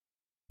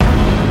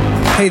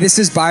Hey, this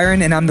is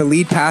Byron, and I'm the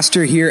lead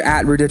pastor here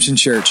at Redemption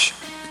Church.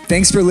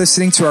 Thanks for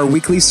listening to our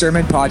weekly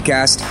sermon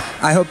podcast.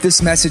 I hope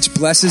this message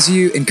blesses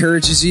you,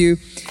 encourages you,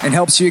 and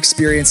helps you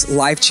experience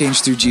life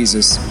change through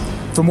Jesus.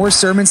 For more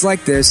sermons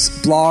like this,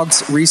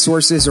 blogs,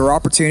 resources, or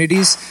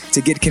opportunities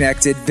to get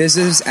connected,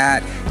 visit us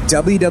at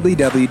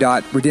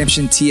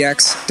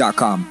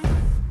www.redemptiontx.com.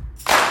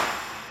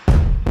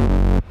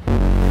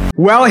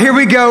 Well, here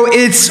we go.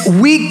 It's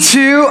week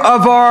 2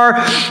 of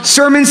our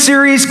sermon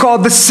series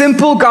called The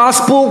Simple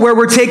Gospel, where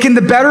we're taking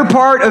the better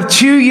part of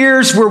 2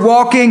 years. We're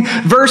walking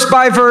verse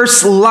by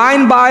verse,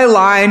 line by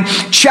line,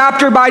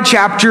 chapter by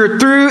chapter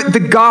through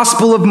the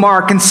Gospel of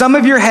Mark. And some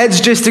of your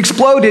heads just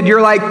exploded.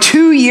 You're like,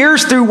 2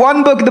 years through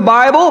one book of the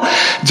Bible?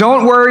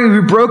 Don't worry,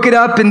 we broke it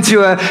up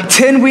into a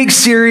 10-week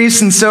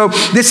series. And so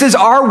this is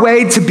our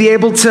way to be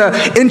able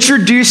to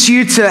introduce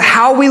you to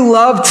how we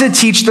love to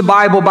teach the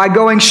Bible by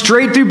going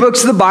straight through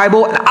books of the Bible.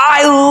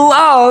 I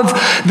love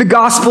the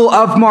Gospel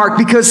of Mark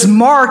because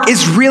Mark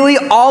is really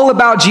all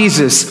about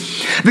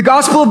Jesus. The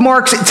Gospel of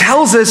Mark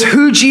tells us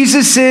who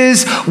Jesus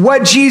is,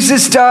 what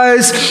Jesus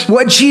does,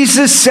 what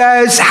Jesus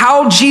says,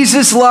 how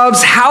Jesus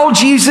loves, how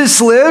Jesus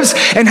lives,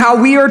 and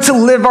how we are to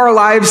live our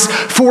lives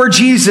for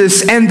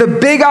Jesus. And the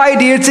big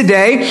idea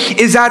today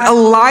is that a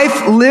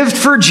life lived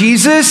for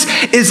Jesus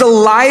is a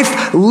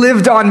life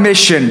lived on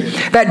mission.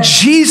 That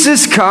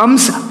Jesus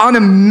comes on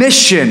a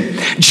mission.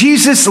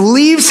 Jesus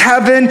leaves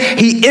heaven.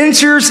 He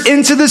enters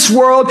into this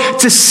world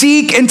to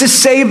seek and to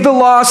save the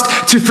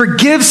lost, to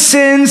forgive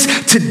sins,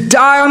 to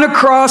die on a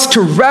cross,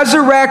 to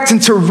resurrect and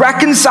to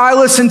reconcile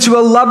us into a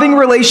loving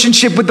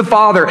relationship with the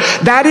Father.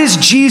 That is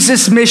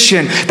Jesus'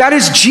 mission. That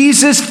is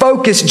Jesus'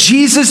 focus,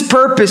 Jesus'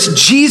 purpose,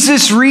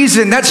 Jesus'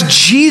 reason. That's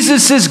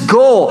Jesus'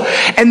 goal.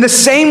 And the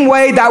same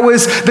way that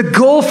was the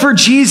goal for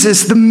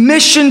Jesus, the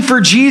mission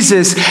for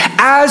Jesus,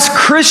 as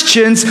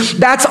Christians,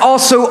 that's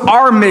also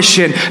our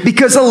mission,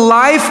 because a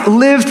life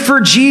lived for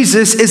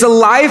Jesus is a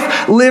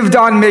life lived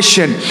on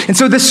mission. And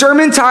so the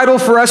sermon title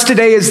for us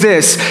today is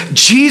this: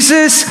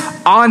 Jesus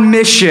on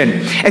Mission.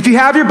 If you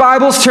have your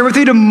Bibles, turn with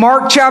me to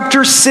Mark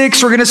chapter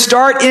 6. We're going to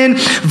start in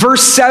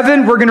verse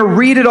 7. We're going to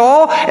read it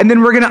all, and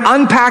then we're going to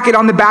unpack it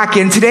on the back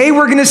end. Today,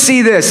 we're going to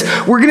see this.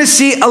 We're going to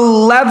see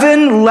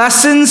 11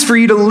 lessons for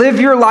you to live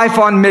your life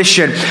on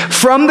mission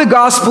from the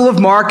Gospel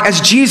of Mark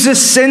as Jesus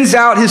sends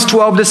out his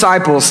 12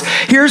 disciples.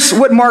 Here's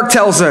what Mark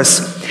tells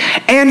us.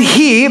 And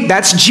he,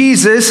 that's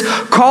Jesus,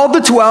 called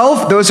the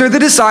 12, those are the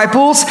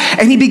disciples,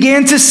 and he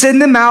began to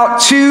send them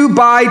out 2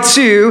 by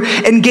 2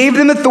 and gave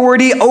them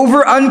authority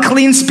over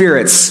unclean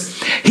spirits.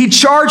 He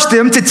charged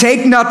them to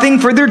take nothing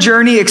for their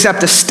journey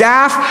except a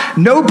staff,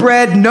 no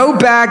bread, no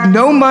bag,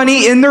 no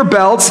money in their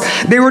belts.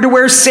 They were to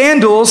wear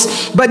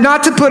sandals, but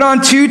not to put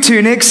on 2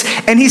 tunics.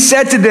 And he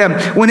said to them,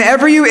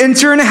 whenever you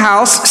enter in a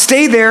house,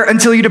 stay there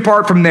until you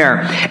depart from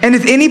there. And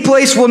if any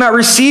place will not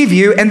receive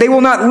you, and they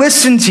will not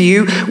listen to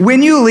you,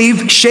 when you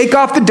leave, shake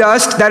off the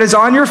dust that is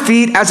on your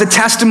feet as a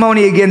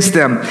testimony against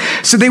them.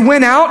 So they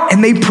went out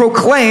and they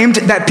proclaimed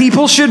that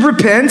people should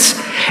repent.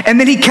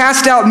 And then he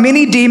cast out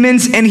many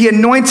demons, and he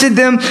anointed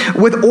them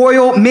with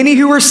oil, many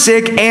who were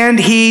sick, and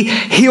he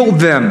healed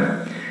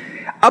them.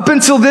 Up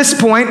until this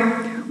point,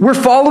 we're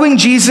following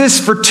Jesus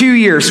for 2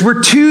 years.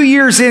 We're 2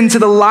 years into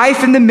the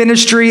life and the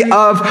ministry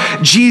of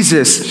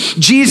Jesus.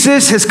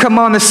 Jesus has come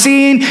on the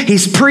scene.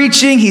 He's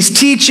preaching, he's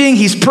teaching,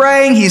 he's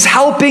praying, he's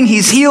helping,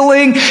 he's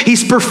healing,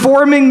 he's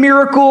performing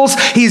miracles,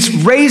 he's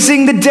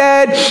raising the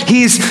dead,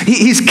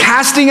 he's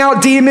casting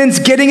out demons,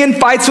 getting in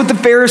fights with the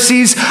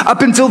Pharisees.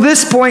 Up until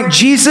this point,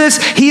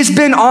 Jesus, he's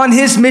been on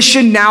his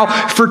mission now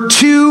for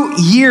 2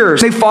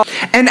 years.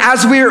 And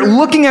as we're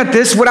looking at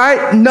this, what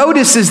I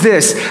notice is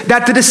this,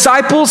 that the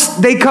disciples,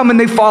 they come and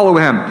they follow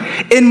him.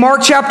 In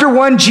Mark chapter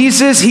 1,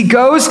 Jesus, he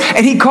goes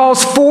and he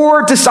calls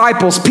 4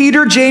 disciples,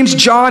 Peter, James,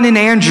 John, and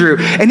Andrew.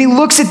 And he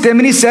looks at them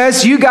and he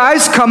says, you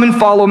guys come and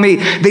follow me.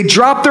 They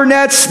drop their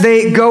nets,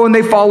 they go and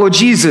they follow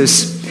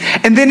Jesus.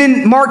 And then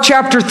in Mark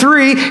chapter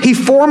 3, he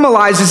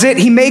formalizes it.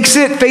 He makes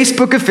it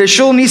Facebook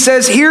official, and he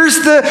says,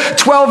 here's the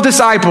 12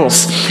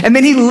 disciples. And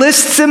then he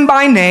lists them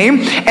by name,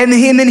 and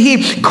then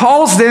he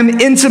calls them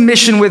into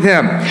mission with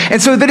him.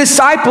 And so the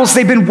disciples,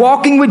 they've been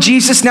walking with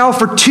Jesus now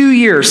for 2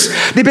 years.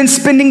 They've been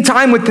spending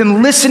time with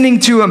him, listening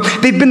to him.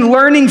 They've been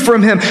learning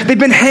from him. They've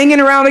been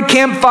hanging around a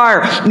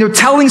campfire,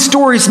 telling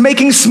stories,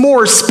 making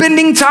s'mores,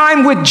 spending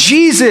time with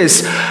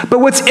Jesus.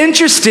 But what's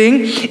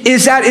interesting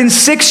is that in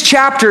 6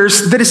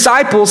 chapters, the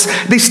disciples,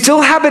 they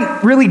still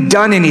haven't really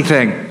done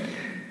anything.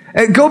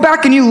 Go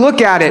back and you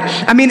look at it.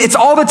 I mean, it's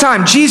all the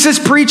time. Jesus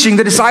preaching,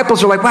 the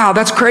disciples are like, wow,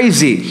 that's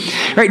crazy.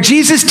 Right?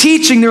 Jesus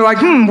teaching, they're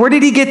like, where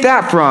did he get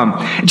that from?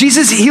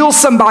 Jesus heals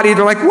somebody,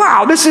 they're like,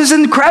 wow, this is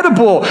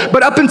incredible.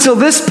 But up until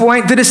this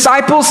point, the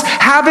disciples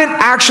haven't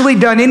actually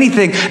done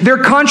anything. Their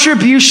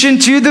contribution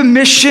to the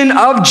mission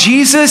of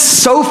Jesus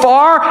so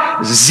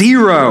far,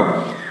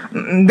 0.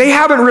 They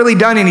haven't really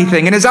done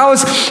anything. And as I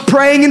was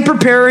praying and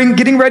preparing,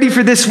 getting ready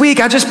for this week,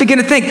 I just began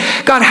to think,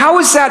 God, how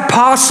is that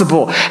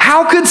possible?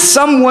 How could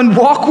someone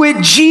walk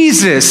with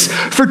Jesus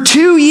for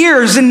 2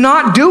 years and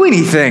not do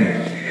anything?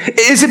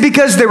 Is it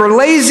because they were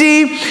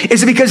lazy?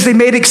 Is it because they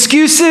made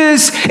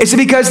excuses? Is it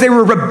because they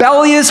were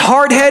rebellious,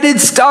 hard-headed,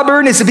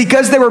 stubborn? Is it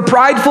because they were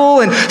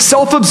prideful and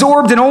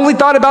self-absorbed and only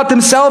thought about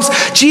themselves?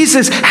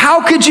 Jesus,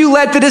 how could you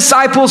let the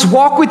disciples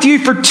walk with you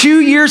for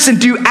 2 years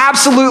and do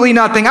absolutely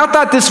nothing? I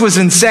thought this was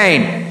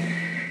insane.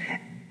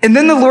 And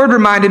then the Lord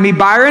reminded me,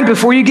 Byron,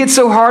 before you get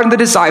so hard on the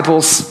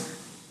disciples,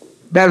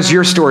 that was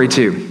your story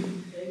too.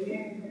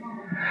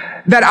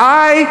 That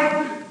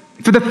I,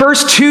 for the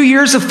first 2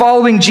 years of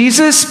following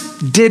Jesus,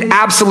 did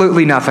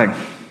absolutely nothing.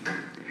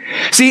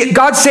 See,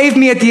 God saved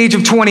me at the age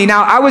of 20.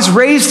 Now, I was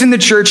raised in the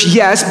church,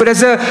 yes, but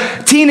as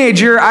a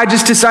teenager, I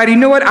just decided, you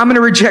know what? I'm going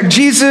to reject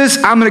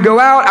Jesus. I'm going to go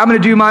out. I'm going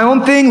to do my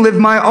own thing, live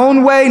my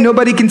own way.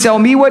 Nobody can tell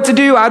me what to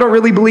do. I don't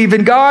really believe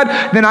in God.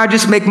 Then I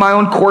just make my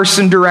own course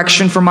and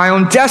direction for my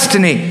own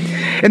destiny.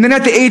 And then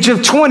at the age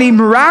of 20,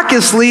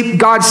 miraculously,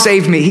 God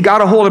saved me. He got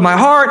a hold of my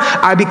heart.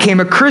 I became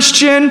a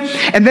Christian.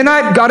 And then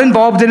I got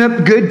involved in a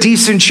good,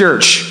 decent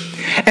church.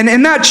 And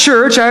in that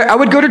church, I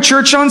would go to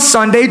church on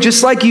Sunday,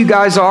 just like you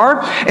guys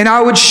are, and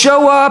I would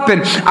show up,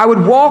 and I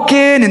would walk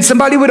in, and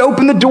somebody would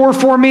open the door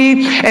for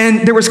me,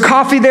 and there was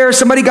coffee there.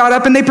 Somebody got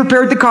up, and they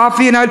prepared the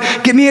coffee, and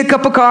I'd give me a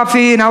cup of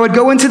coffee, and I would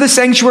go into the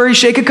sanctuary,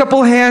 shake a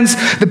couple hands.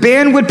 The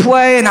band would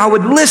play, and I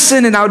would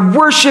listen, and I would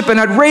worship, and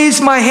I'd raise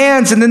my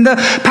hands, and then the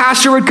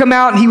pastor would come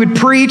out, and he would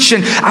preach,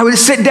 and I would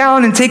sit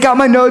down and take out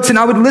my notes, and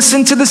I would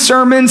listen to the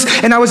sermons,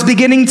 and I was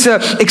beginning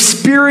to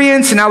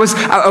experience, and I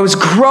was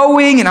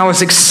growing, and I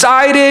was excited.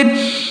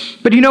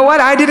 But you know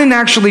what? I didn't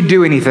actually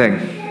do anything.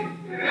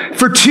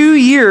 For 2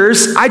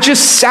 years, I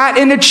just sat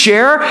in a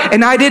chair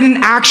and I didn't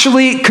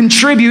actually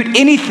contribute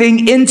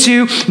anything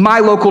into my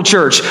local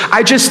church.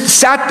 I just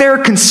sat there,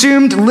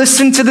 consumed,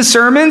 listened to the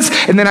sermons,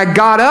 and then I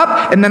got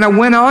up and then I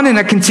went on and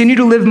I continued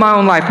to live my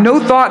own life. No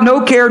thought,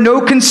 no care,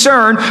 no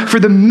concern for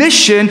the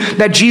mission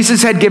that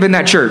Jesus had given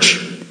that church.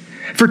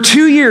 For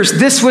 2 years,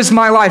 this was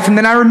my life. And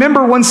then I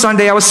remember one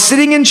Sunday, I was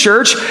sitting in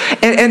church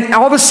and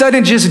all of a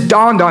sudden it just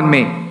dawned on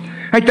me.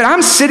 Right, that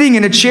I'm sitting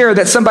in a chair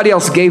that somebody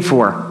else gave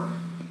for.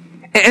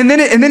 And then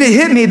it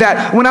hit me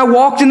that when I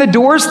walked in the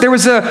doors, there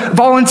was a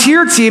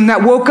volunteer team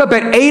that woke up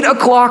at 8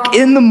 o'clock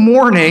in the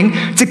morning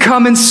to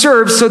come and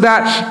serve so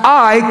that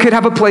I could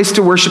have a place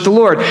to worship the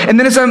Lord. And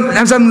then as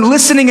I'm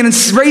listening and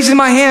raising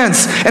my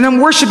hands and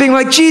I'm worshiping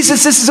like,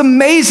 Jesus, this is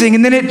amazing.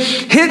 And then it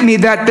hit me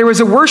that there was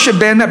a worship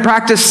band that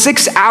practiced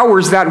 6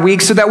 hours that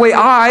week so that way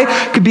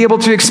I could be able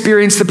to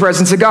experience the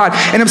presence of God.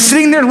 And I'm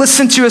sitting there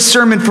listening to a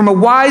sermon from a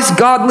wise,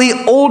 godly,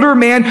 older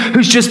man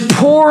who's just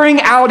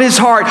pouring out his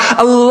heart,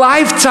 a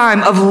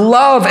lifetime of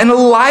love and a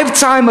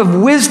lifetime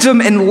of wisdom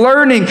and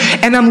learning.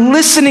 And I'm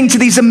listening to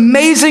these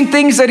amazing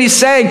things that he's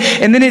saying.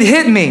 And then it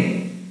hit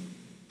me.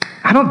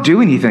 I don't do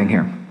anything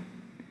here.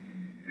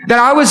 That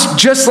I was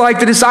just like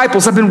the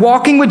disciples. I've been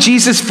walking with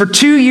Jesus for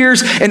 2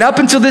 years. And up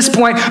until this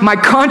point, my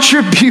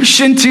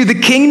contribution to the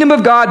kingdom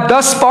of God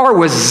thus far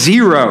was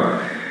zero.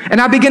 And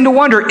I begin to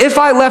wonder, if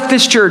I left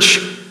this church,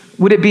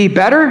 would it be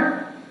better?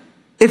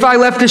 If I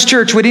left this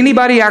church, would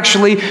anybody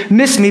actually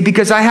miss me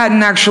because I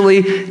hadn't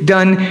actually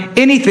done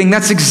anything?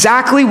 That's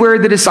exactly where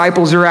the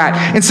disciples are at.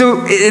 And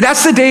so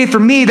that's the day for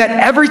me that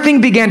everything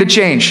began to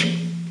change.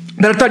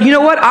 That I thought, you know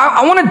what?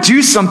 I want to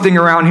do something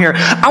around here.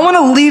 I want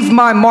to leave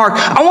my mark.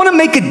 I want to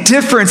make a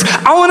difference.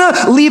 I want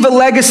to leave a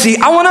legacy.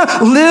 I want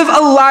to live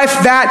a life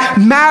that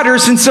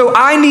matters. And so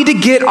I need to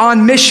get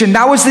on mission.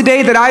 That was the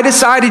day that I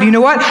decided, you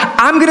know what?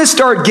 I'm going to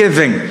start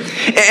giving.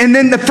 And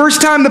then the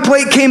first time the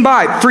plate came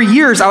by, for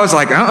years, I was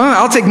like,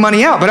 I'll take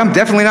money out, but I'm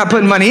definitely not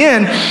putting money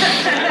in.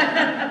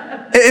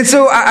 And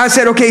so I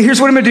said, okay, here's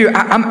what I'm going to do.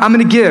 I'm going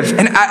to give.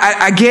 And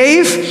I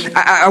gave.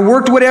 I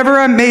worked whatever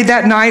I made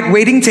that night,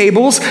 waiting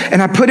tables, and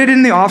I put it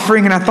in the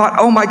offering, and I thought,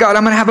 oh my God,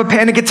 I'm going to have a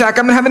panic attack.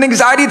 I'm going to have an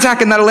anxiety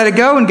attack, and then I let it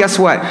go, and guess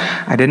what?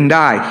 I didn't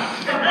die.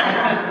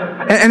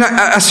 And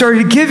I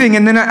started giving,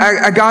 and then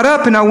I got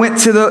up, and I went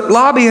to the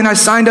lobby, and I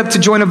signed up to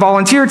join a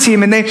volunteer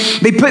team, and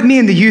they put me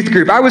in the youth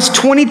group. I was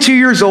 22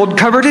 years old,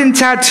 covered in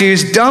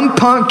tattoos, dumb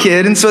punk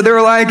kid, and so they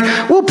were like,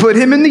 we'll put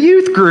him in the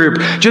youth group.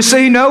 Just so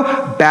you know,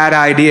 bad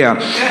idea.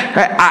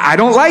 I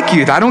don't like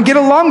youth. I don't get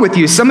along with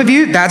you. Some of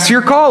you, that's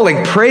your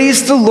calling.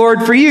 Praise the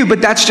Lord for you,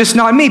 but that's just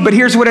not me. But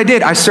here's what I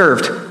did. I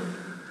served.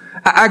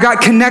 I got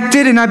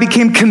connected and I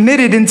became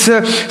committed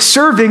into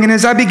serving. And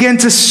as I began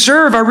to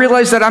serve, I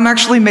realized that I'm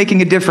actually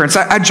making a difference.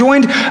 I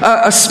joined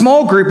a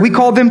small group. We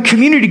called them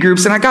community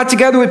groups. And I got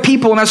together with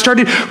people and I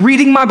started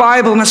reading my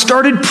Bible and I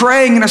started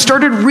praying and I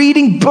started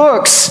reading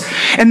books.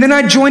 And then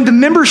I joined the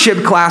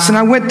membership class and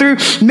I went through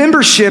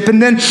membership.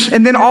 And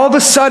then all of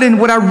a sudden,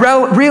 what I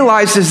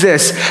realized is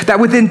this, that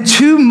within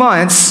 2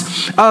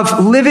 months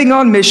of living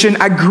on mission,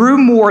 I grew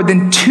more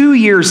than 2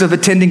 years of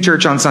attending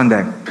church on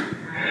Sunday.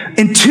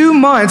 In 2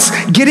 months,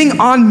 getting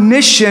on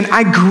mission,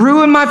 I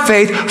grew in my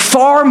faith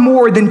far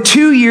more than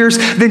 2 years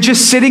than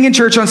just sitting in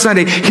church on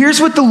Sunday.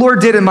 Here's what the Lord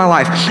did in my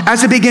life.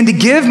 As I began to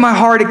give, my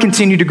heart, it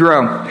continued to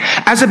grow.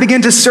 As I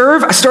began to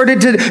serve, I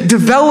started to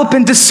develop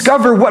and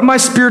discover what my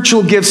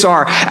spiritual gifts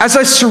are. As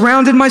I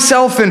surrounded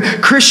myself in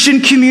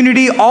Christian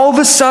community, all of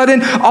a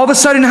sudden,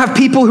 I have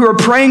people who are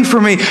praying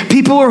for me.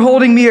 People are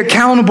holding me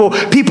accountable.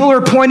 People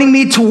are pointing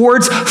me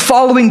towards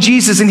following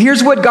Jesus. And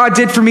here's what God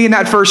did for me in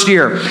that first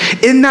year.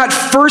 In that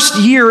first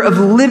year of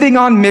living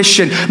on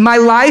mission, my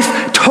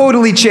life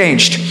totally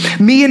changed.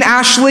 Me and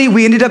Ashley,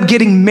 we ended up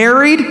getting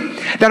married.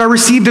 That I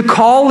received a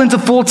call into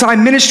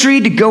full-time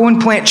ministry to go and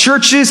plant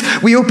churches.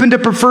 We opened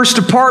up our first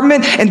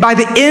apartment, and by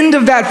the end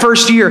of that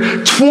first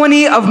year,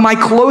 20 of my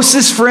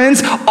closest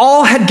friends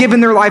all had given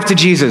their life to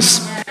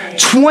Jesus.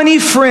 20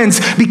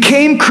 friends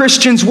became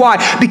Christians.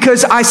 Why?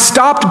 Because I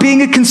stopped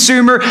being a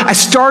consumer. I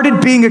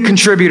started being a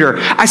contributor.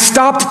 I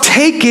stopped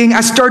taking.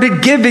 I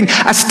started giving.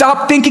 I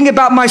stopped thinking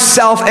about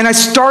myself, and I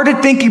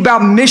started thinking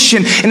about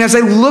mission. And as I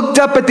looked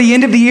up at the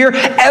end of the year,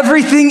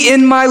 everything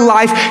in my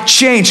life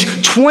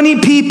changed.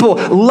 20 people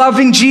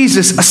loving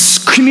Jesus,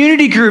 a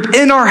community group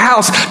in our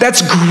house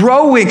that's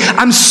growing.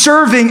 I'm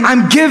serving,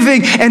 I'm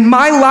giving, and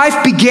my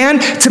life began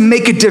to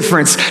make a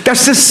difference.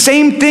 That's the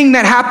same thing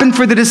that happened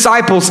for the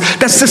disciples.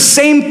 That's the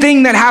same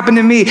thing that happened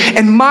to me.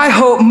 And my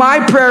hope,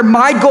 my prayer,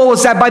 my goal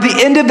is that by the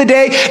end of the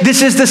day,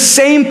 this is the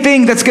same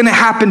thing that's going to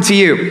happen to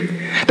you.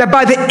 That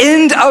by the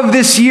end of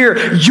this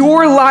year,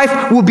 your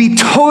life will be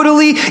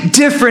totally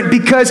different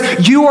because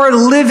you are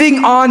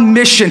living on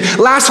mission.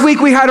 Last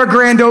week we had our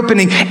grand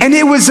opening and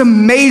it was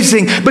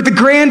amazing, but the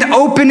grand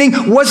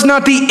opening was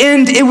not the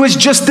end. It was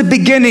just the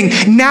beginning.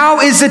 Now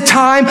is the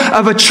time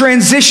of a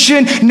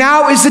transition.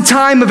 Now is the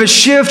time of a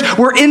shift.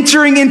 We're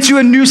entering into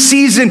a new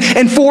season,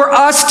 and for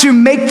us to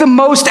make the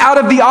most out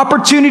of the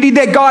opportunity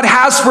that God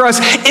has for us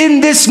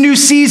in this new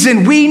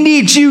season, we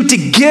need you to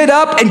get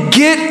up and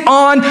get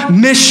on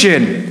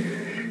mission.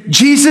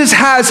 Jesus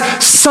has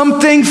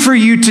something for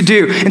you to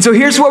do. And so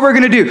here's what we're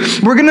going to do.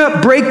 We're going to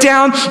break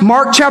down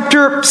Mark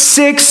chapter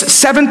 6,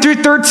 7 through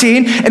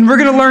 13, and we're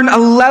going to learn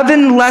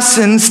 11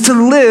 lessons to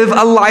live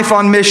a life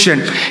on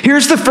mission.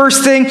 Here's the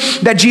first thing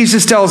that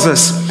Jesus tells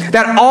us,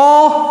 that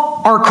all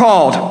are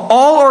called.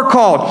 All are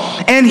called.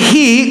 And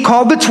he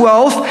called the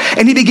 12,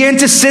 and he began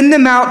to send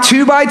them out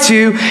 2 by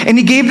 2, and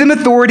he gave them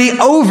authority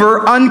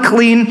over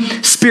unclean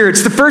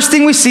spirits. The first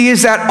thing we see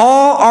is that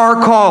all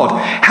are called.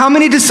 How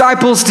many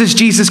disciples does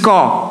Jesus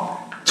call?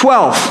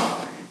 12.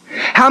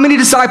 How many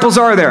disciples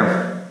are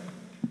there?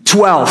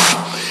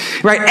 12.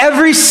 Right?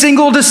 Every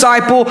single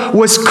disciple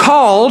was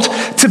called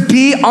to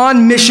be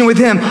on mission with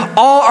him.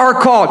 All are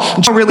called.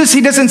 He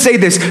doesn't say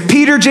this.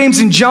 Peter, James,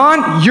 and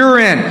John, you're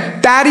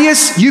in.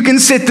 Thaddeus, you can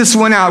sit this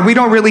one out. We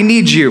don't really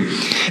need you.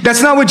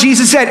 That's not what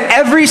Jesus said.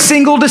 Every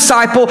single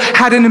disciple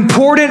had an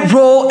important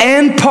role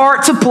and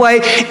part to play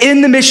in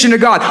the mission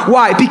of God.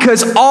 Why?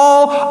 Because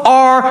all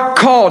are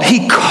called.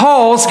 He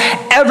calls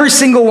every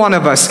single one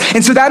of us.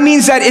 And so that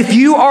means that if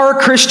you are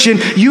a Christian,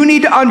 you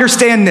need to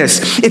understand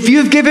this. If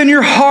you've given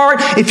your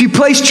heart, if you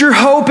placed your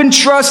hope and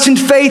trust and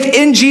faith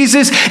in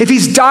Jesus, if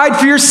he's died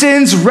for your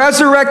sins,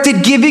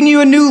 resurrected, giving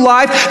you a new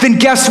life, then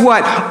guess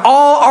what?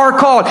 All are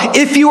called.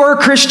 If you are a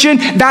Christian,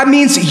 that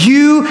means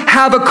you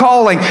have a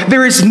calling.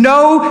 There is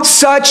no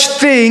such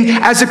thing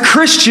as a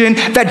Christian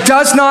that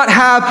does not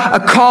have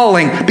a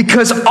calling,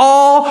 because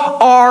all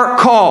are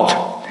called.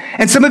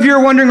 And some of you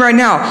are wondering right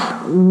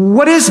now,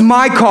 what is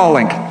my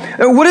calling?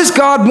 What does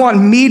God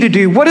want me to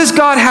do? What does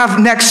God have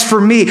next for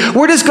me?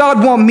 Where does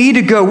God want me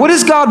to go? What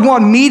does God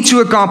want me to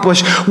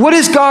accomplish? What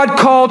has God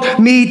called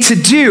me to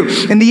do?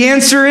 And the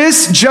answer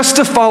is just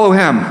to follow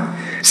him.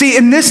 See,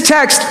 in this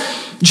text,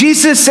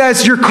 Jesus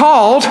says, you're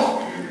called,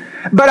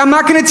 but I'm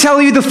not going to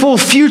tell you the full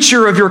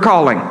future of your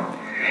calling.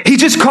 He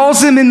just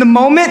calls them in the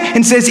moment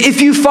and says,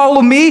 if you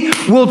follow me,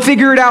 we'll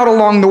figure it out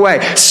along the way.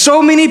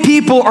 So many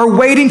people are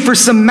waiting for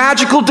some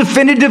magical,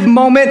 definitive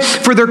moment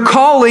for their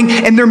calling,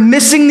 and they're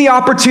missing the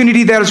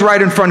opportunity that is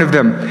right in front of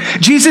them.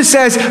 Jesus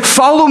says,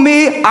 follow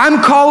me,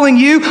 I'm calling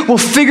you, we'll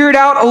figure it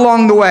out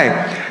along the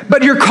way.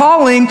 But your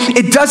calling,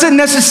 it doesn't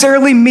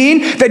necessarily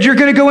mean that you're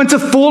going to go into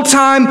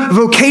full-time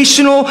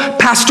vocational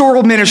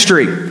pastoral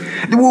ministry.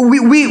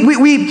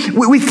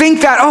 We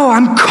think that,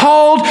 I'm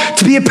called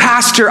to be a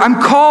pastor.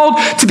 I'm called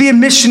to be a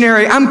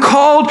missionary. I'm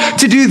called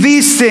to do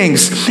these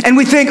things. And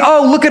we think,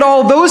 look at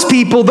all those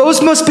people.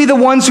 Those must be the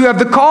ones who have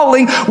the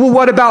calling. Well,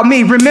 what about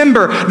me?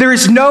 Remember, there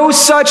is no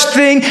such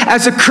thing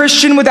as a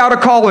Christian without a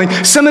calling.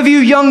 Some of you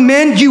young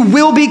men, you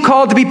will be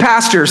called to be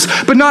pastors,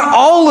 but not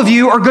all of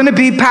you are going to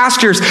be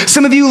pastors.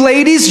 Some of you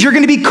ladies, you're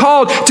going to be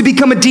called to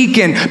become a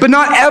deacon, but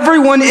not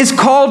everyone is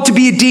called to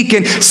be a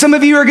deacon. Some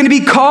of you are going to be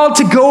called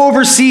to go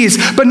overseas,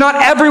 but not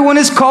everyone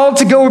is called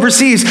to go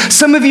overseas.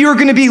 Some of you are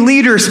going to be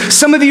leaders.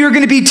 Some of you are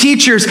going to be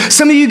teachers.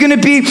 Some of you are going to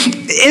be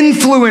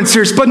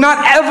influencers, but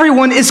not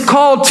everyone is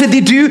called to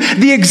do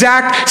the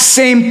exact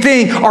same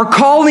thing. Our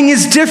calling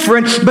is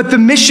different, but the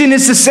mission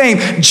is the same.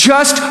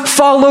 Just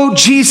follow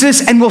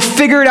Jesus and we'll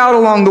figure it out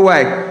along the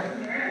way.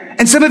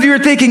 And some of you are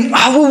thinking,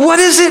 oh, well, what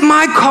is it,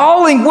 my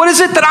calling? What is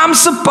it that I'm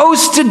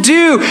supposed to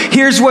do?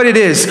 Here's what it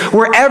is.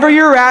 Wherever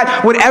you're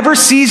at, whatever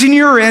season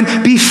you're in,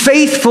 be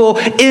faithful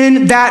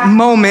in that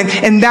moment,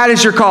 and that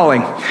is your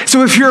calling.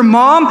 So if you're a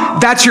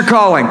mom, that's your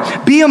calling.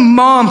 Be a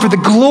mom for the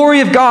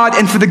glory of God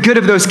and for the good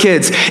of those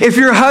kids. If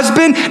you're a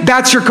husband,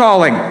 that's your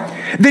calling.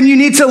 Then you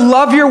need to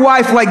love your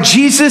wife like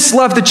Jesus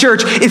loved the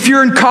church. If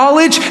you're in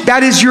college,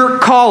 that is your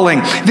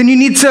calling. Then you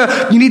need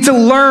to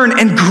learn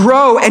and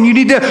grow, and you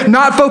need to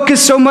not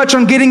focus so much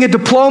on getting a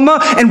diploma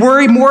and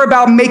worry more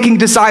about making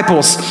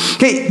disciples.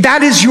 Okay,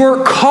 that is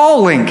your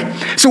calling.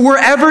 So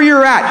wherever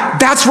you're at,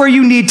 that's where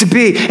you need to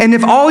be. And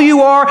if all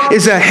you are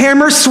is a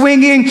hammer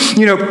swinging,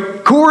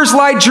 Coors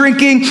Light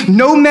drinking,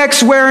 no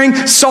mechs wearing,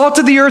 salt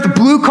of the earth,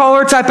 blue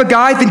collar type of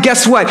guy, then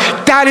guess what?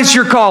 That is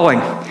your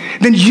calling.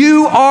 Then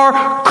you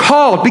are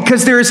called,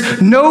 because there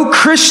is no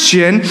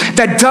Christian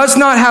that does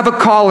not have a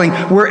calling.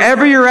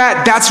 Wherever you're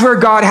at, that's where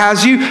God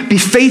has you. Be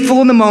faithful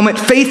in the moment,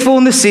 faithful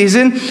in the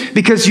season,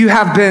 because you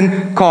have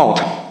been called.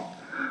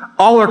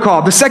 All are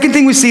called. The second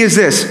thing we see is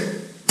this,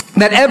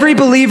 that every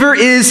believer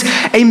is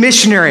a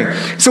missionary.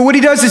 So what he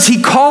does is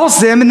he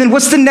calls them, and then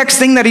what's the next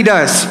thing that he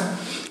does?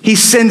 He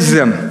sends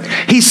them.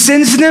 He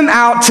sends them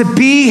out to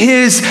be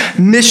his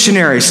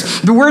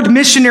missionaries. The word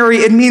missionary,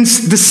 it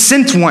means the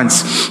sent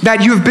ones,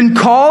 that you have been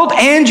called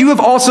and you have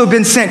also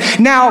been sent.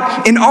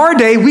 Now, in our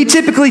day, we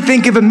typically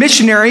think of a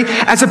missionary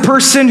as a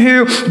person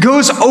who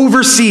goes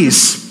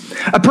overseas.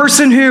 A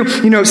person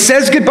who,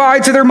 says goodbye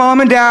to their mom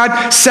and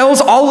dad,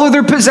 sells all of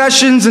their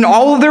possessions and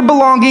all of their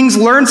belongings,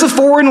 learns a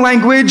foreign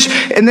language,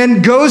 and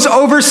then goes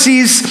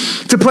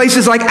overseas to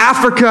places like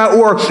Africa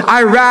or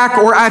Iraq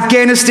or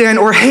Afghanistan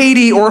or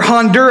Haiti or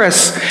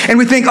Honduras. And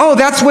we think, oh,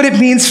 that's what it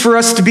means for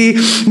us to be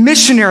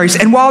missionaries.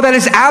 And while that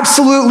is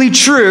absolutely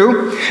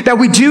true, that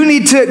we do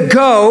need to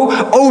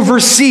go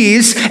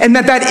overseas, and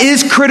that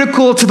is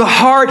critical to the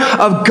heart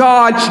of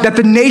God, that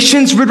the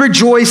nations would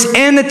rejoice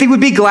and that they would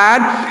be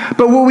glad.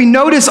 But what we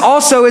notice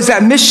also is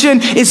that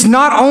mission is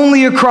not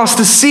only across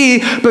the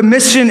sea, but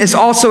mission is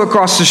also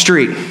across the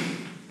street.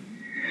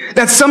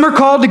 That some are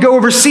called to go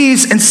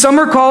overseas and some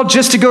are called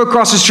just to go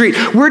across the street.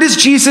 Where does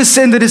Jesus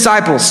send the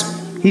disciples?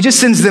 He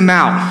just sends them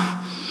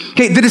out.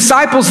 Okay, the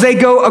disciples, they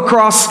go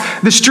across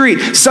the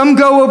street. Some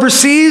go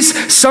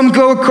overseas, some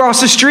go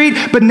across the street,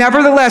 but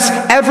nevertheless,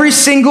 every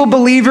single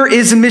believer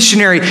is a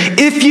missionary.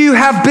 If you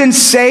have been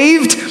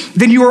saved,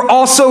 then you are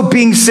also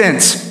being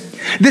sent.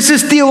 This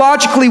is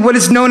theologically what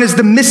is known as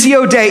the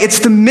Missio Dei. It's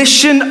the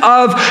mission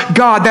of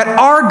God, that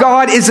our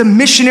God is a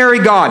missionary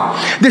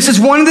God. This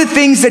is one of the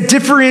things that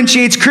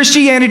differentiates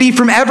Christianity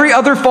from every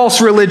other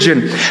false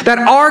religion, that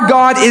our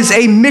God is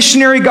a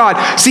missionary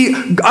God.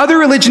 See, other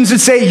religions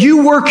would say,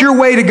 you work your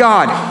way to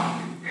God.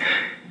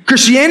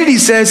 Christianity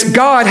says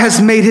God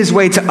has made his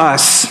way to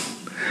us.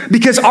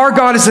 Because our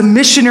God is a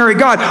missionary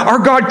God. Our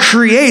God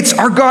creates.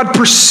 Our God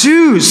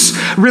pursues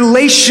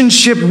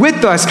relationship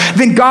with us.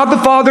 Then God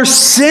the Father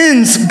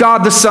sends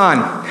God the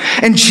Son.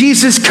 And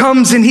Jesus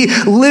comes and he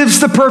lives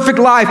the perfect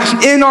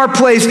life in our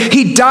place.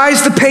 He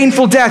dies the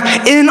painful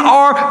death in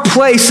our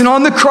place. And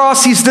on the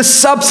cross, he's the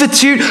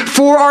substitute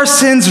for our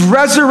sins,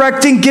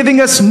 resurrecting,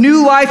 giving us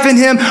new life in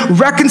him,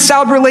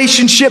 reconciled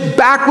relationship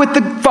back with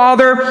the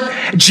Father.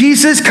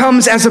 Jesus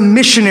comes as a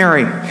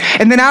missionary.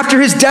 And then after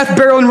his death,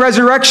 burial, and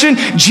resurrection,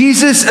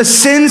 Jesus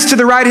ascends to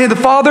the right hand of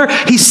the Father.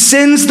 He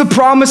sends the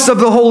promise of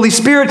the Holy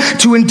Spirit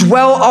to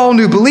indwell all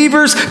new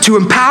believers, to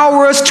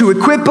empower us, to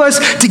equip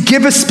us, to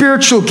give us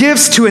spiritual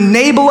gifts, to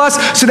enable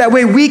us, so that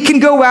way we can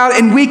go out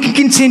and we can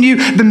continue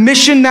the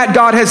mission that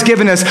God has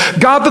given us.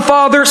 God the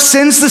Father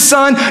sends the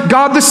Son.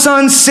 God the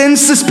Son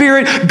sends the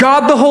Spirit.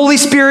 God the Holy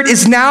Spirit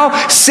is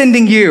now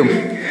sending you.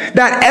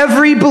 That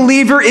every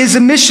believer is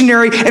a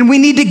missionary, and we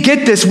need to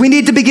get this. We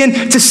need to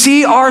begin to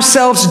see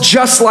ourselves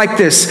just like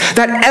this,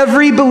 that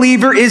every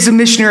believer is a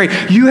missionary.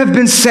 You have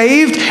been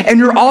saved, and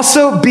you're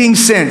also being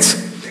sent.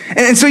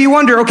 And so you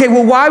wonder, okay,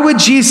 well, why would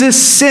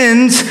Jesus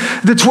send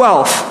the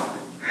 12?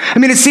 I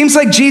mean, it seems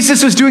like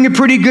Jesus was doing a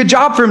pretty good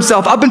job for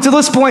himself. Up until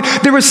this point,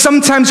 there were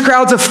sometimes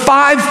crowds of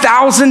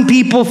 5,000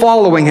 people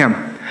following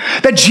him.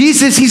 That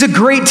Jesus, he's a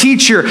great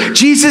teacher.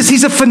 Jesus,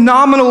 he's a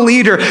phenomenal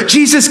leader.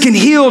 Jesus can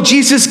heal.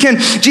 Jesus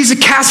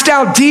cast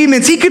out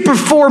demons. He could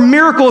perform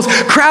miracles.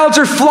 Crowds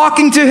are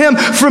flocking to him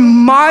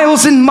from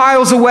miles and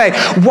miles away.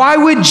 Why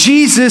would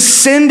Jesus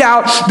send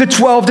out the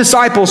 12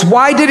 disciples?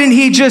 Why didn't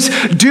he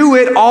just do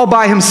it all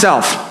by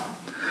himself?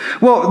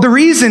 Well, the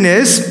reason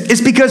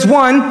is because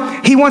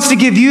one, he wants to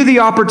give you the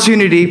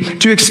opportunity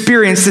to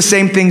experience the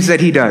same things that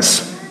he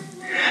does.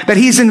 That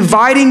he's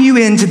inviting you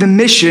into the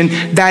mission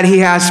that he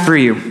has for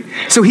you.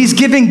 So he's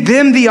giving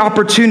them the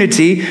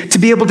opportunity to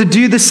be able to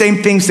do the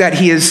same things that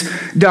he has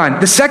done.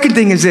 The second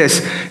thing is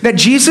this, that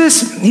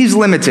Jesus, he's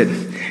limited.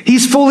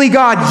 He's fully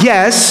God,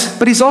 yes,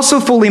 but he's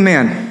also fully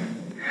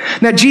man.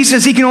 That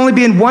Jesus, he can only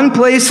be in one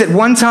place at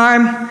one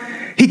time.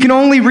 He can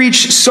only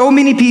reach so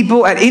many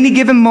people at any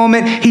given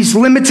moment. He's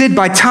limited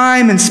by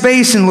time and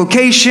space and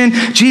location.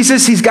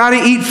 Jesus, he's got to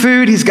eat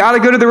food. He's got to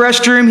go to the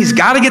restroom. He's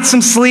got to get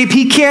some sleep.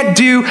 He can't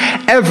do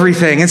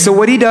everything. And so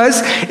what he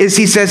does is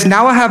he says,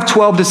 now I have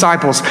 12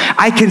 disciples.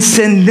 I can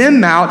send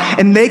them out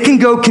and they can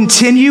go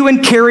continue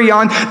and carry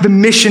on the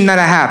mission that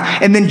I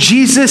have. And then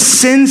Jesus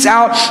sends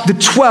out the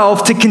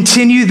 12 to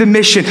continue the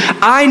mission.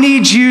 I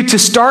need you to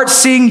start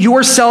seeing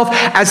yourself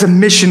as a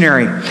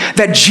missionary.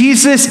 That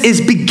Jesus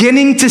is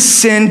beginning to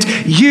send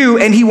you,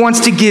 and he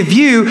wants to give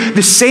you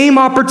the same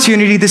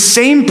opportunity, the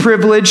same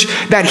privilege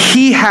that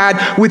he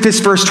had with his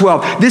first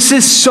 12. This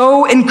is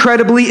so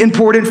incredibly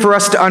important for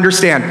us to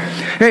understand,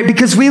 right?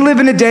 Because we live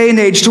in a day and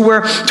age to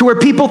where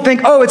people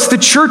think, oh, it's the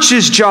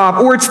church's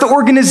job, or it's the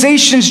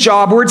organization's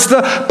job, or it's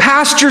the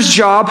pastor's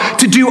job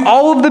to do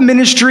all of the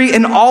ministry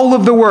and all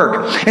of the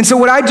work. And so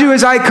what I do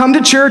is I come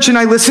to church and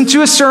I listen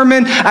to a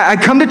sermon. I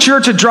come to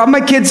church, I drop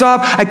my kids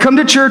off. I come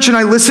to church and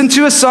I listen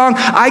to a song.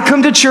 I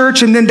come to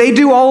church and then they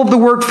do all of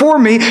the work for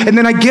me, and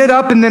then I get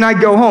up and then I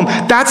go home.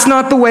 That's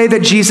not the way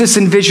that Jesus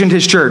envisioned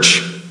his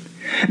church.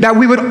 That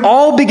we would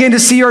all begin to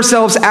see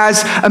ourselves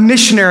as a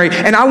missionary.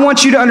 And I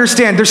want you to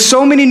understand, there's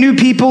so many new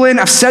people in,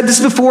 I've said this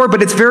before,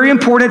 but it's very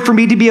important for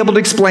me to be able to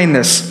explain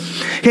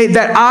this. Okay,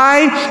 that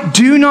I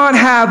do not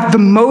have the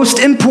most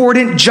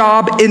important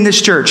job in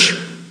this church.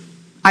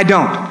 I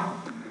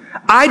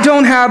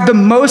don't have the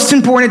most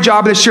important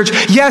job in this church.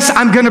 Yes,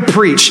 I'm going to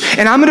preach,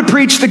 and I'm going to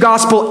preach the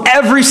gospel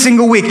every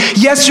single week.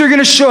 Yes, you're going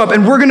to show up,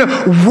 and we're going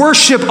to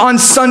worship on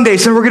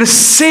Sundays, and we're going to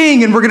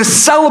sing, and we're going to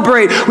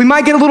celebrate. We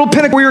might get a little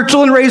pinnacle where your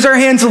children raise our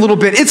hands a little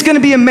bit. It's going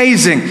to be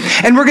amazing,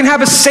 and we're going to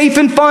have a safe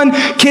and fun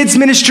kids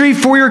ministry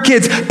for your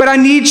kids. But I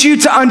need you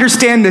to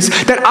understand this,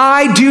 that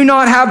I do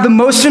not have the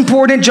most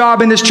important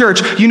job in this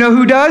church. You know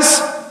who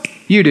does?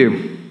 You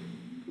do.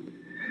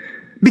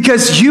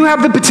 Because you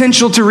have the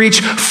potential to reach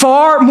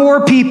far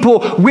more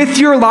people with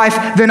your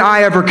life than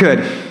I ever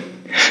could.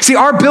 See,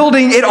 our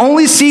building, it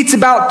only seats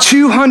about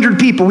 200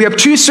 people. We have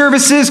 2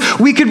 services.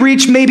 We could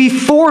reach maybe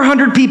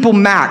 400 people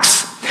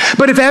max.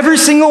 But if every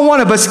single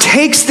one of us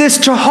takes this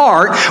to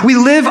heart, we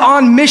live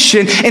on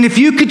mission, and if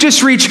you could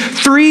just reach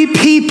 3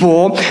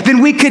 people,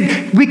 then we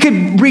could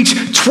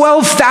reach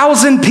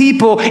 12,000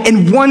 people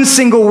in one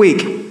single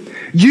week.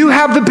 You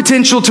have the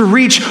potential to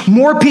reach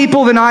more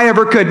people than I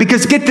ever could.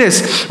 Because get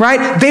this,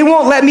 right? They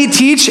won't let me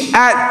teach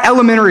at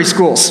elementary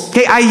schools.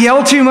 Okay, I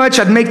yell too much,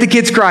 I'd make the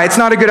kids cry. It's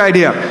not a good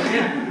idea.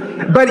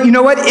 But you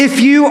know what?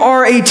 If you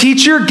are a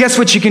teacher, guess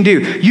what you can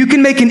do? You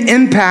can make an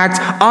impact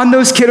on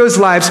those kiddos'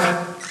 lives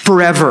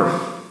forever.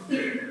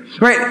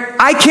 Right?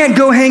 I can't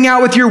go hang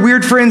out with your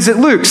weird friends at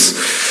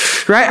Luke's.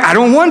 Right? I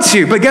don't want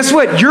to, but guess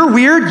what? You're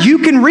weird. You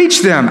can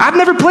reach them. I've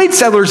never played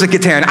Settlers of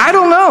Catan. I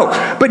don't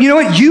know. But you know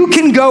what? You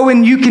can go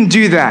and you can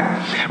do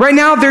that. Right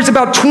now, there's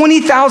about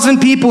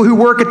 20,000 people who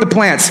work at the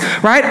plants,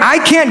 right? I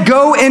can't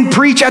go and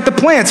preach at the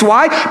plants.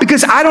 Why?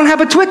 Because I don't have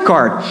a TWIC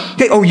card.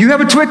 Okay, oh, you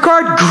have a TWIC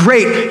card?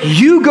 Great.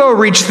 You go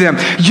reach them.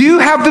 You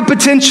have the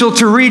potential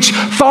to reach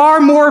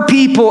far more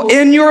people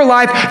in your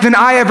life than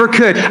I ever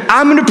could.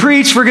 I'm going to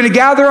preach. We're going to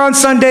gather on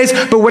Sundays.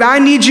 But what I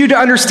need you to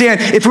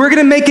understand, if we're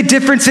going to make a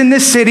difference in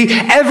this city,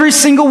 every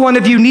single one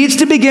of you needs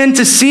to begin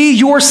to see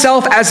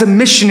yourself as a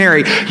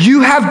missionary.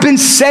 You have been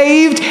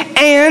saved,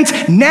 and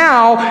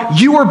now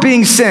you are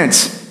being sent.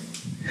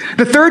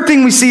 The third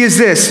thing we see is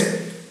this: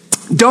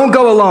 don't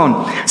go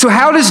alone. So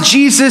how does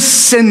Jesus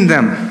send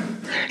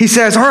them? He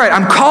says, all right,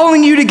 I'm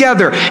calling you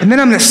together, and then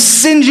I'm going to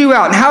send you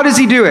out. And how does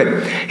he do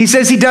it? He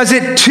says he does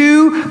it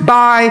 2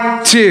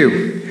 by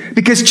 2.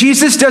 Because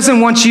Jesus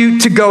doesn't want you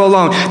to go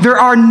alone. There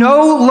are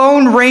no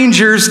lone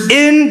rangers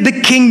in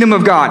the kingdom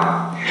of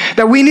God.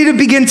 That we need to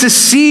begin to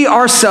see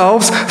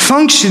ourselves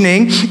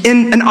functioning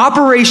in an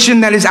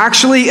operation that is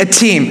actually a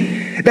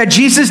team. That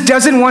Jesus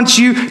doesn't want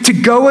you to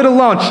go it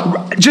alone.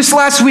 Just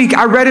last week,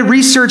 I read a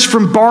research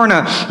from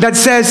Barna that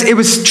says it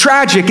was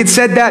tragic. It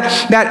said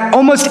that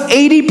almost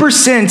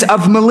 80%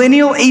 of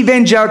millennial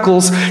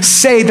evangelicals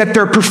say that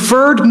their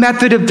preferred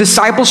method of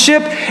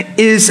discipleship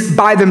is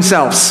by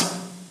themselves.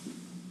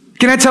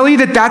 Can I tell you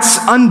that that's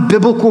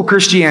unbiblical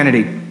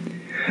Christianity?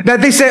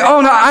 That they say,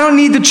 oh no, I don't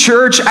need the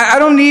church. I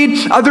don't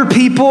need other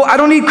people. I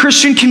don't need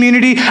Christian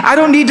community. I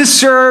don't need to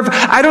serve.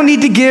 I don't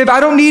need to give. I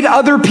don't need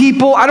other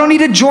people. I don't need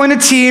to join a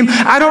team.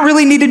 I don't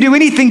really need to do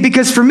anything,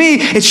 because for me,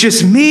 it's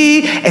just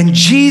me and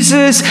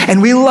Jesus,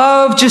 and we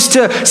love just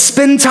to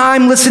spend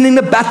time listening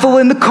to Bethel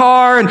in the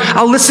car, and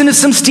I'll listen to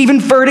some Stephen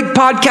Furtick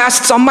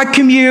podcasts on my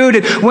commute,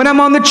 and when I'm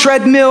on the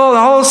treadmill, and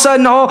all of a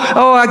sudden,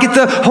 I get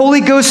the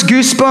Holy Ghost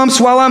goosebumps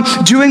while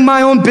I'm doing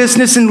my own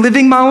business and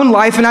living my own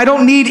life, and I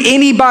don't need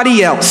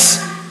anybody else.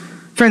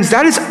 Friends,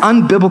 that is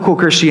unbiblical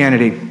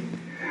Christianity.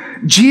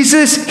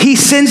 Jesus, he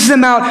sends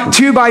them out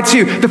 2 by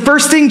 2. The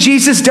first thing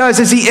Jesus does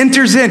as he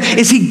enters in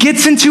is he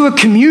gets into a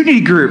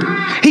community group.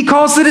 He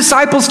calls the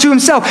disciples to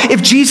himself.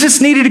 If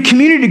Jesus needed a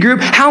community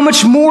group, how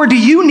much more do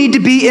you need to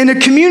be in a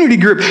community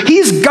group?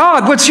 He's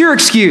God. What's your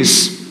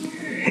excuse?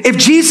 If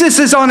Jesus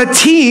is on a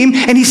team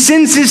and he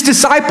sends his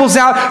disciples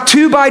out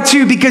 2 by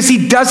 2 because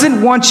he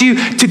doesn't want you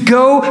to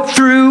go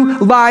through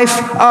life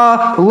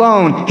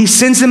alone, he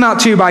sends them out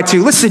 2 by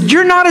 2. Listen,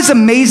 you're not as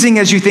amazing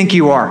as you think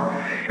you are.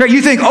 Right?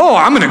 You think, oh,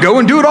 I'm going to go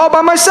and do it all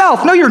by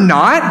myself. No, you're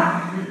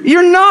not.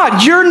 You're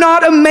not. You're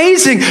not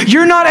amazing.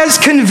 You're not as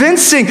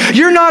convincing.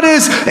 You're not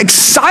as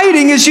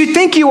exciting as you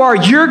think you are.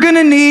 You're going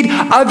to need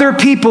other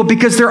people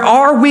because there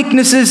are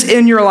weaknesses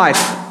in your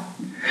life.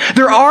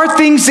 There are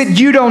things that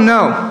you don't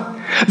know.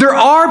 There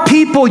are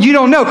people you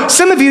don't know.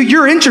 Some of you,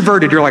 you're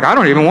introverted. You're like, I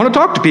don't even want to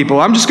talk to people.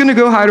 I'm just going to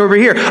go hide over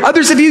here.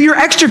 Others of you, you're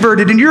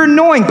extroverted and you're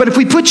annoying. But if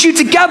we put you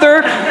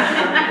together,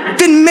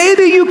 then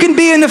maybe you can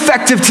be an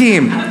effective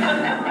team.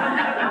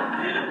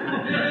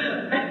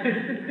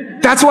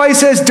 That's why he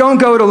says, don't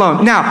go it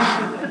alone.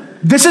 Now,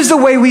 this is the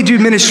way we do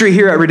ministry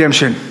here at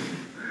Redemption.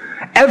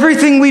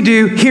 Everything we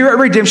do here at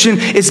Redemption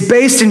is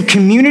based in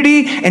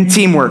community and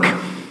teamwork.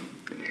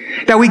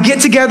 That we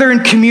get together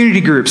in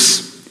community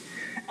groups.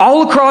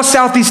 All across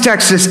Southeast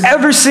Texas,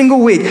 every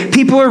single week,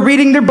 people are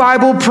reading their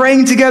Bible,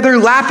 praying together,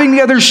 laughing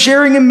together,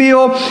 sharing a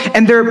meal,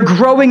 and they're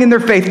growing in their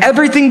faith.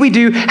 Everything we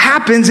do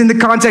happens in the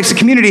context of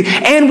community,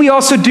 and we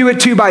also do it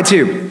 2 by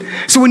 2.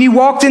 So when you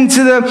walked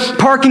into the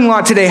parking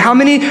lot today, how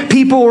many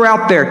people were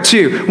out there?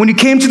 2. When you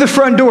came to the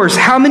front doors,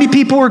 how many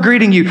people were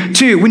greeting you?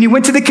 2. When you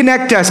went to the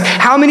Connect desk,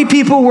 how many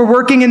people were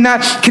working in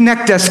that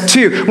Connect desk?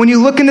 2. When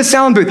you look in the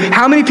sound booth,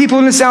 how many people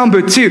in the sound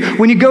booth? 2.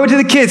 When you go to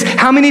the kids,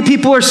 how many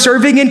people are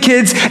serving in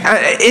kids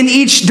in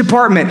each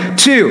department?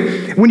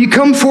 2. When you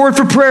come forward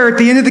for prayer at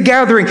the end of the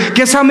gathering,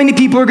 guess how many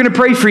people are going to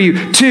pray for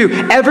you?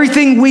 2.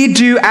 Everything we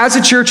do as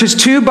a church is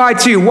 2 by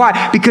 2.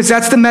 Why? Because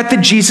that's the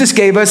method Jesus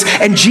gave us,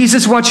 and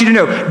Jesus wants you to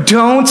know,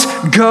 don't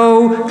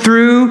go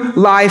through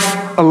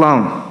life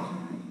alone.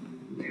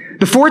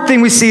 The fourth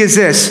thing we see is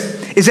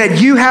this, is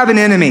that you have an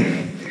enemy.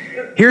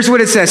 Here's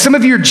what it says. Some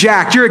of you are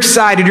jacked. You're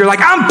excited. You're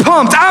like, I'm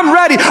pumped. I'm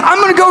ready. I'm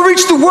going to go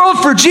reach the world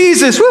for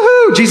Jesus.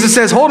 Woohoo! Jesus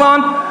says, hold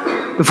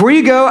on. Before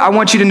you go, I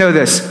want you to know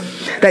this,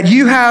 that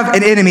you have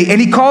an enemy.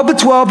 And he called the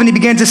 12 and he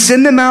began to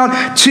send them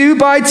out 2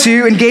 by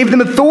 2 and gave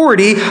them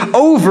authority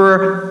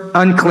over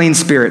unclean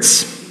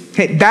spirits.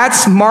 Okay,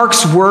 that's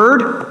Mark's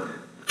word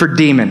for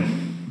demon.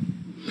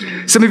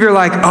 Some of you are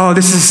like, oh,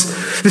 this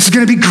is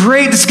going to be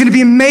great. This is going to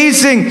be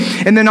amazing.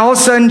 And then all of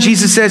a sudden,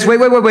 Jesus says, wait.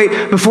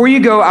 Before you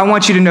go, I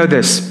want you to know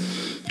this.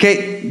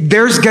 Okay,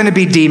 there's going to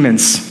be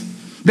demons.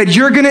 That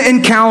you're going to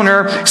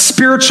encounter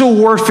spiritual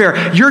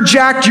warfare. You're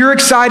jacked, you're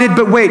excited,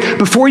 but wait,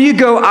 before you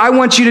go, I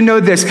want you to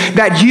know this,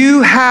 that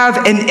you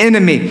have an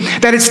enemy.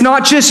 That it's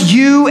not just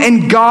you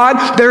and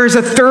God, there is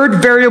a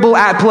third variable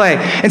at play.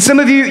 And some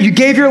of you, you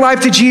gave your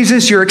life to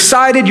Jesus, you're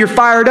excited, you're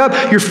fired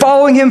up, you're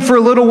following him for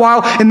a little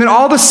while, and then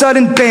all of a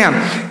sudden, bam,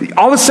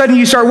 all of a sudden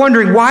you start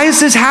wondering, why is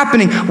this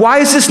happening? Why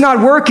is this not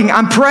working?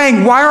 I'm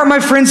praying, why aren't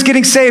my friends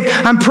getting saved?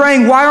 I'm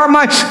praying, why aren't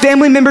my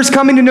family members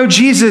coming to know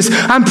Jesus?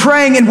 I'm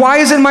praying, and why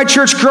isn't my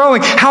church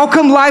growing? How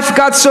come life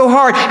got so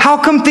hard? How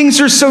come things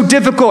are so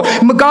difficult?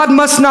 God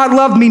must not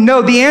love me.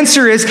 No, the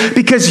answer is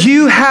because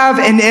you have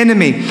an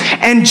enemy.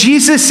 And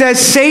Jesus says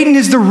Satan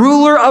is the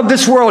ruler of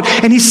this world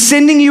and he's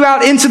sending you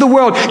out into the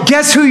world.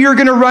 Guess who you're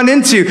going to run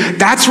into?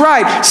 That's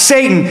right,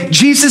 Satan.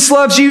 Jesus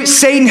loves you,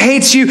 Satan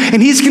hates you,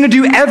 and he's going to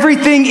do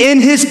everything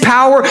in his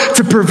power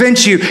to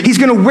prevent you. He's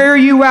going to wear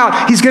you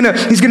out. He's going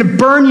to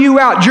burn you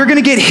out. You're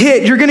going to get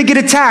hit. You're going to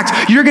get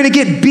attacked. You're going to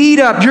get beat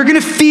up. You're going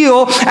to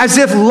feel as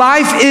if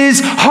life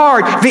is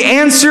hard. The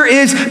answer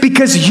is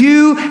because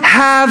you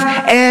have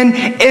an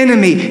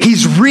enemy.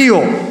 He's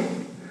real.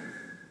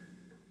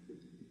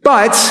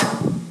 But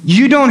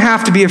you don't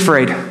have to be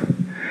afraid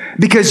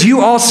because you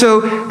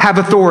also have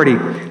authority.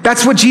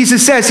 That's what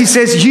Jesus says. He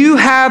says, you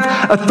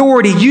have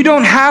authority. You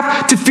don't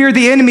have to fear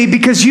the enemy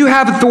because you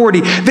have authority.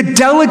 The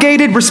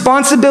delegated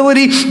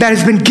responsibility that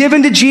has been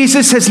given to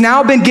Jesus has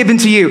now been given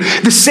to you.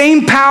 The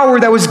same power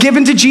that was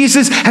given to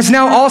Jesus has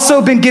now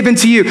also been given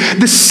to you.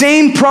 The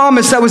same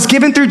promise that was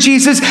given through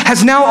Jesus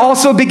has now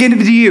also been given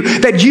to you.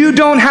 That you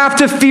don't have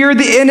to fear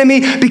the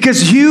enemy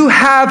because you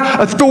have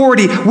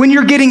authority. When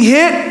you're getting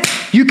hit,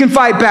 you can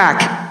fight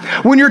back.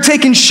 When you're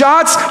taking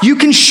shots, you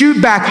can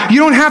shoot back. You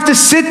don't have to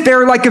sit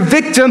there like a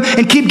victim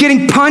and keep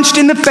getting punched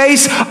in the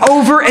face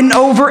over and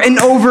over and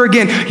over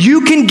again.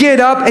 You can get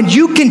up and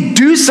you can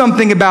do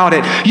something about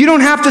it. You don't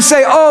have to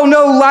say, oh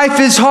no, life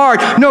is hard.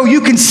 No, you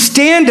can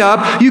stand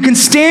up, you can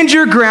stand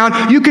your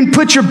ground, you can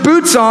put your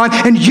boots on,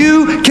 and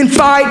you can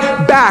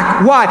fight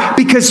back. Why?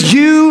 Because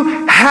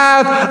you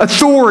have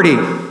authority.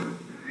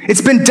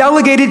 It's been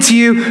delegated to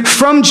you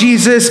from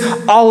Jesus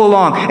all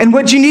along. And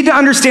what you need to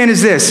understand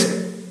is this,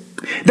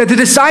 that the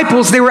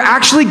disciples, they were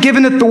actually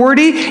given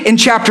authority in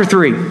chapter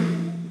 3.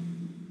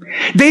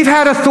 They've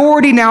had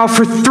authority now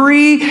for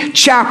 3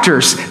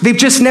 chapters. They've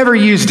just never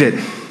used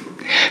it.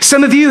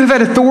 Some of you have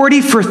had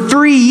authority for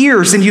 3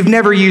 years and you've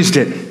never used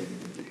it.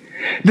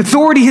 The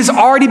authority has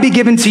already been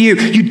given to you.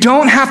 You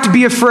don't have to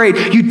be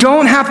afraid. You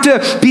don't have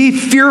to be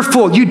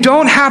fearful. You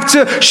don't have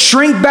to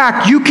shrink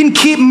back. You can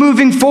keep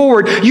moving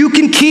forward. You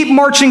can keep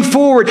marching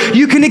forward.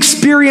 You can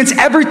experience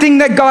everything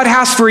that God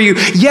has for you.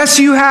 Yes,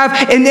 you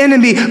have an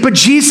enemy, but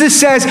Jesus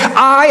says,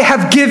 I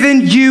have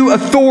given you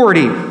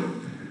authority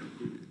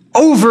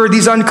over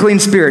these unclean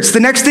spirits. The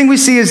next thing we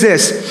see is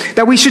this,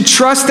 that we should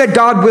trust that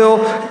God will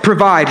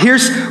provide.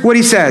 Here's what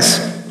he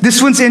says. This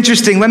one's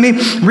interesting. Let me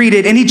read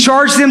it. And he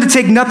charged them to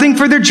take nothing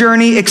for their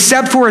journey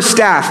except for a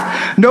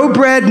staff. No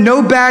bread,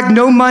 no bag,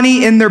 no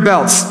money in their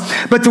belts,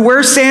 but to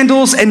wear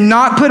sandals and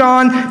not put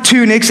on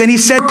tunics. And he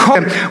said,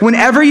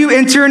 whenever you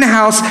enter in a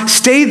house,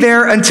 stay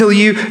there until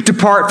you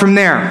depart from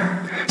there.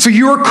 So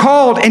you are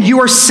called and you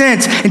are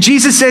sent. And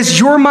Jesus says,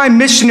 you're my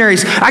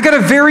missionaries. I got a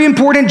very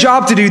important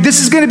job to do. This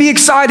is going to be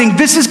exciting.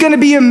 This is going to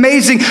be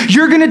amazing.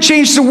 You're going to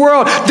change the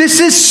world. This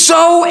is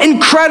so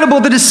incredible.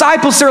 The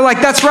disciples are like,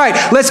 that's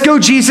right. Let's go,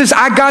 Jesus.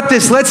 I got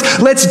this.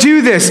 Let's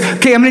do this.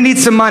 Okay, I'm going to need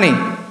some money.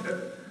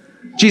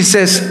 Jesus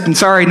says, I'm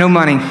sorry, no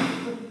money.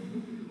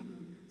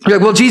 You're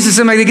like, well, Jesus,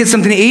 am I going to get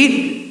something to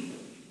eat?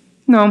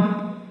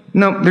 No,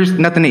 there's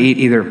nothing to eat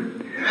either.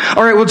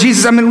 All right, well,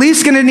 Jesus, I'm at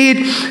least going to need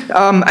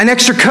an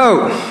extra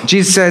coat.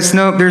 Jesus says,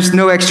 no, there's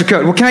no extra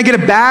coat. Well, can I get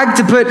a bag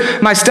to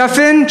put my stuff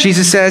in?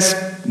 Jesus says,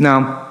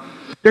 no.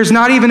 There's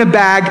not even a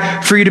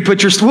bag for you to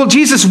put your stuff. Well,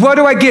 Jesus, what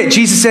do I get?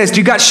 Jesus says, do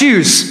you got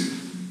shoes?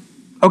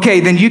 Okay,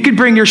 then you could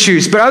bring your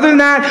shoes. But other than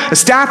that, a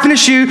staff and a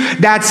shoe,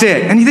 that's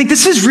it. And you think,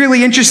 this is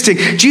really interesting.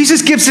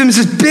 Jesus gives them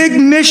this big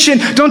mission.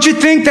 Don't you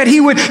think that he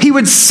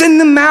would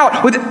send them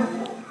out with...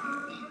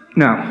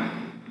 No.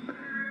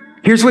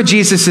 Here's what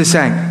Jesus is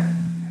saying.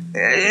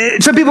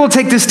 Some people will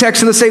take this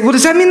text and they'll say, well,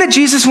 does that mean that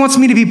Jesus wants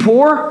me to be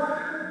poor?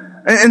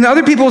 And the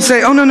other people will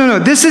say, oh, no.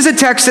 This is a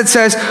text that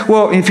says,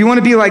 well, if you want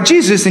to be like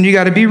Jesus, then you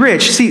got to be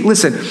rich. See,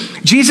 listen,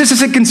 Jesus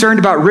isn't concerned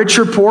about rich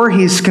or poor.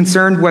 He's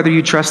concerned whether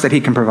you trust that he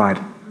can provide.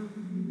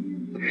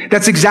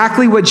 That's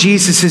exactly what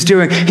Jesus is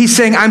doing. He's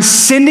saying, I'm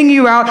sending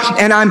you out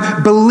and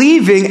I'm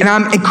believing and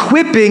I'm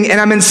equipping and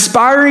I'm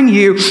inspiring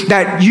you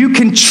that you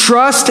can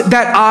trust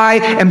that I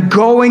am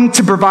going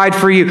to provide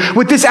for you.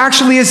 What this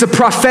actually is a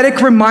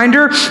prophetic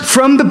reminder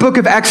from the book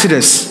of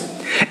Exodus.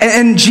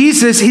 And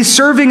Jesus, he's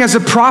serving as a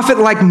prophet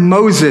like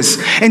Moses.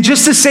 And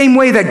just the same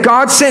way that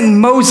God sent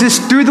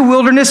Moses through the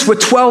wilderness with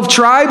 12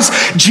 tribes,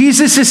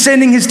 Jesus is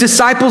sending his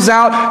disciples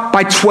out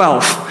by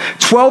 12.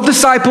 12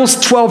 disciples,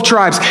 12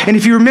 tribes. And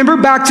if you remember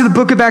back to the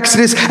book of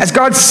Exodus, as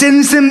God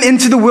sends them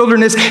into the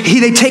wilderness,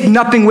 they take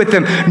nothing with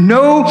them.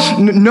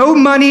 No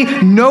money,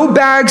 no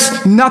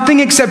bags,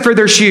 nothing except for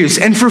their shoes.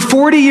 And for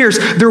 40 years,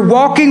 they're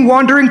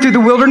wandering through the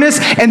wilderness,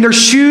 and their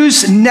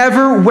shoes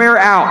never wear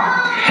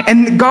out.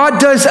 And God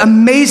does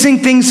amazing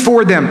things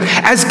for them.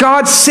 As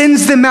God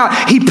sends them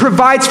out, he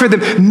provides for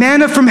them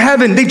manna from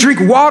heaven. They drink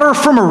water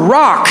from a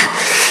rock.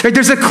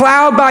 There's a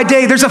cloud by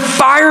day, there's a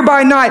fire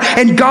by night,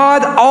 and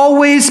God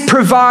always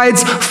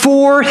provides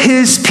for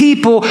his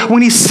people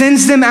when he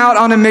sends them out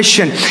on a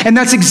mission. And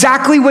that's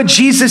exactly what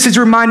Jesus is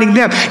reminding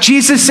them.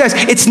 Jesus says,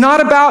 it's not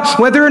about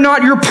whether or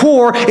not you're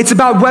poor, it's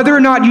about whether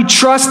or not you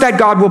trust that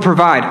God will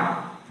provide.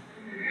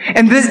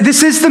 And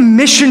this is the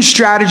mission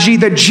strategy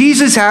that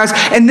Jesus has,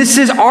 and this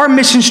is our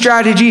mission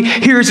strategy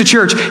here as a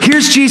church.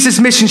 Here's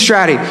Jesus' mission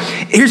strategy.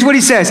 Here's what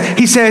he says.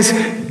 He says,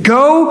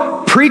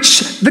 go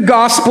preach the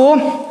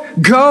gospel,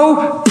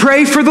 go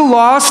pray for the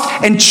lost,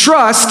 and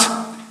trust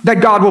that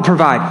God will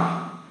provide.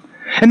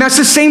 And that's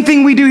the same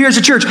thing we do here as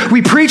a church.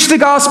 We preach the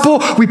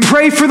gospel, we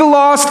pray for the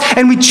lost,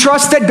 and we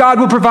trust that God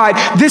will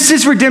provide. This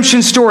is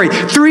Redemption's story.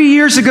 3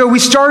 years ago, we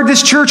started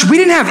this church. We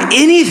didn't have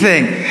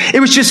anything. It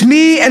was just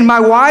me and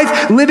my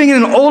wife living in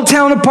an old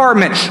town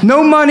apartment.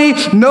 No money,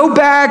 no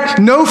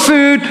bag, no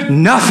food,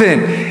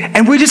 nothing.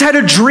 And we just had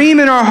a dream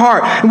in our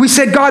heart. And we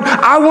said, God,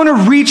 I want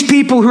to reach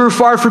people who are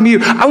far from you.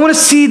 I want to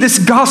see this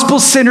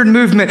gospel-centered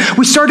movement.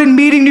 We started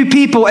meeting new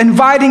people,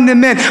 inviting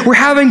them in. We're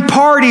having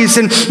parties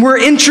and we're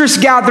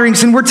interest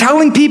gatherings and we're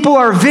telling people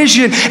our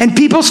vision, and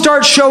people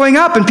start showing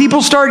up and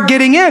people start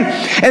getting in.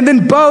 And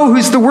then Bo,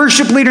 who's the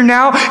worship leader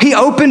now, he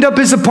opened up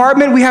his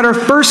apartment. We had our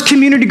first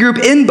community group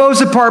in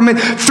Bo's apartment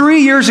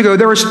 3 years ago.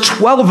 There was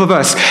 12 of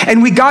us,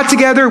 and we got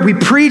together, we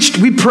preached,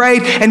 we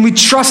prayed, and we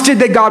trusted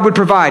that God would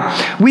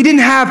provide. We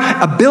didn't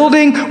have a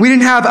building, we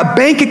didn't have a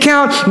bank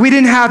account, we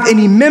didn't have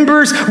any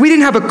members, we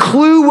didn't have a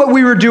clue what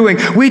we were doing.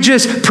 We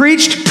just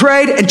preached,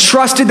 prayed, and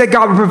trusted that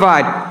God would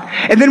provide.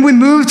 And then we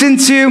moved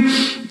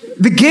into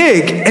the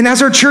gig. And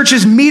as our church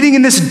is meeting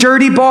in this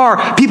dirty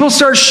bar, people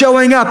start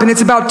showing up. And it's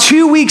about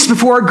 2 weeks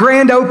before our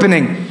grand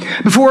opening,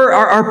 before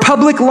our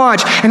public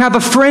launch. And I have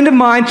a friend of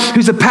mine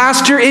who's a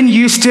pastor in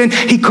Houston.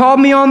 He called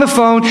me on the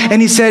phone and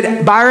he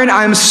said, Byron,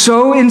 I'm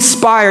so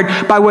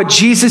inspired by what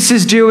Jesus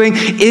is doing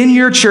in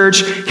your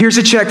church. Here's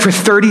a check for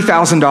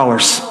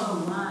 $30,000.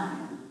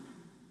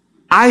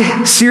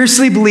 I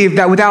seriously believe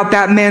that without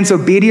that man's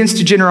obedience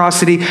to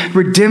generosity,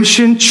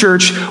 Redemption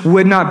Church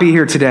would not be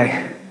here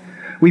today.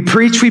 We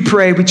preach, we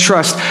pray, we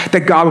trust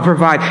that God will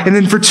provide. And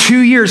then for 2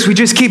 years, we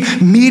just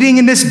keep meeting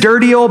in this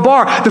dirty old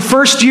bar. The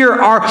first year,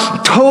 our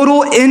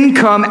total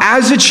income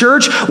as a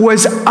church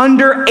was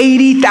under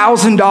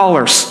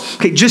 $80,000.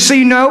 Okay, just so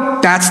you know,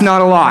 that's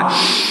not a lot.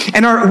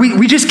 And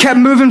we just kept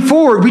moving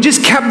forward. We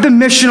just kept the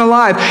mission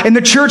alive. And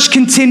the church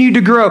continued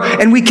to grow.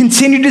 And we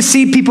continued to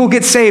see people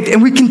get saved.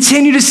 And we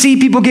continued to see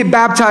people get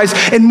baptized.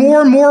 And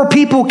more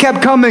people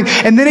kept coming.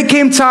 And then it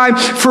came time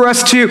for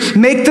us to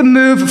make the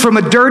move from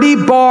a dirty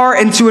bar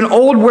into an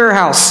old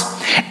warehouse.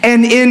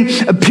 And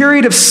in a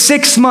period of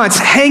 6 months,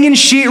 hanging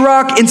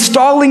sheetrock,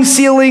 installing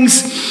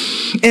ceilings,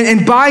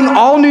 and buying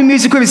all new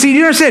music equipment. See,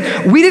 you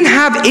understand, we didn't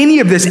have any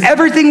of this.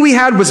 Everything we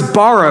had was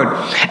borrowed.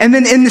 And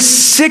then in the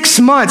 6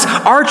 months,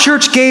 our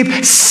church gave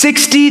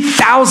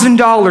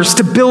 $60,000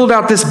 to build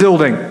out this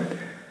building.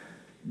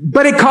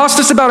 But it cost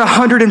us about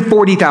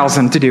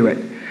 $140,000 to do it.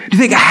 You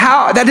think,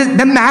 how? That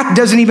math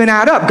doesn't even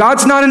add up.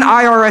 God's not an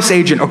IRS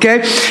agent,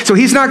 okay? So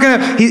he's not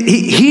going to,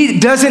 he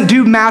doesn't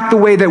do math the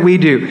way that we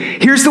do.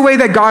 Here's the way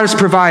that God has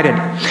provided.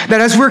 That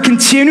as we're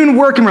continuing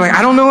working, we're like,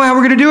 I don't know how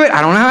we're going to do it.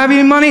 I don't have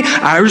any money.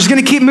 We're just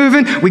going to keep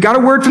moving. We got a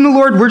word from the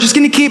Lord. We're just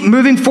going to keep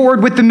moving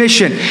forward with the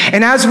mission.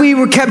 And as we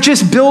kept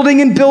just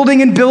building and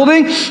building and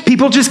building,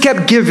 people just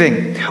kept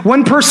giving.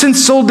 One person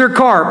sold their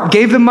car,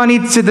 gave the money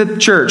to the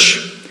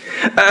church.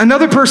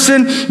 Another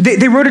person,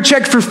 they wrote a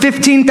check for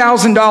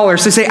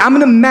 $15,000 to say, I'm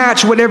going to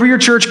match whatever your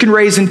church can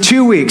raise in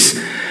 2 weeks.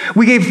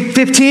 We gave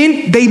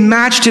 15, they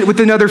matched it with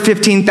another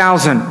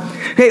 15,000.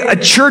 Okay, a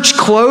church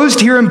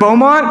closed here in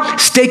Beaumont,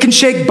 Steak and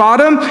Shake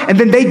bottom, and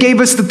then they gave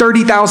us the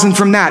 30,000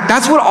 from that.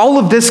 That's what all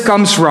of this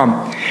comes from.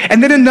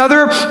 And then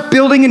another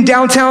building in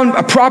downtown,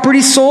 a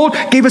property sold,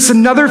 gave us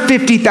another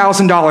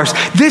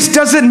 $50,000. This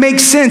doesn't make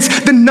sense.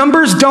 The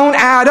numbers don't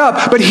add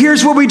up. But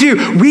here's what we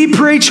do. We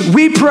preach,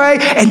 we pray,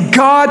 and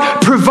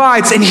God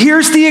provides. And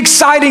here's the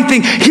exciting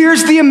thing.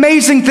 Here's the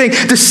amazing thing.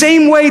 The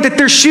same way that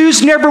their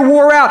shoes never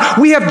wore out,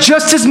 we have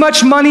just as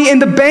much money in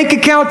the bank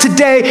account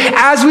today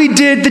as we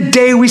did the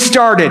day we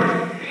started.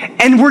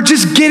 And we're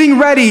just getting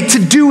ready to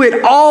do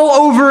it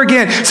all over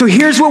again. So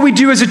here's what we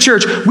do as a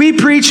church. We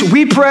preach,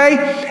 we pray,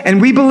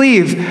 and we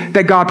believe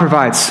that God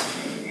provides.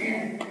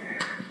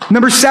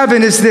 Number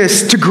 7 is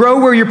this, to grow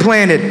where you're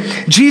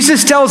planted.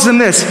 Jesus tells them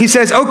this. He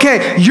says,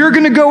 okay, you're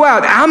going to go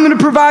out. I'm going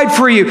to provide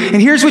for you.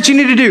 And here's what you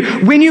need to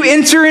do. When you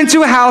enter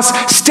into a house,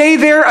 stay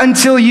there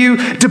until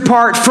you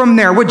depart from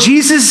there. What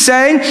Jesus is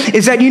saying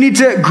is that you need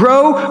to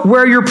grow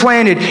where you're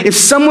planted. If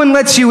someone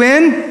lets you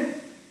in,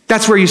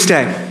 that's where you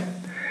stay.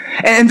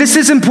 And this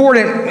is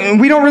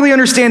important. We don't really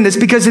understand this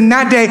because in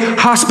that day,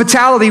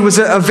 hospitality was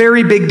a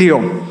very big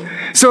deal.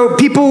 So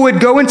people would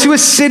go into a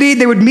city,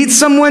 they would meet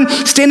someone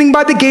standing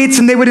by the gates,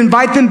 and they would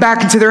invite them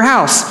back into their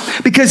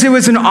house because it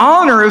was an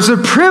honor, it was a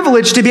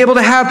privilege to be able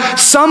to have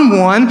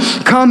someone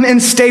come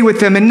and stay with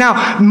them. And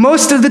now,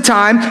 most of the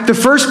time, the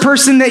first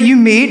person that you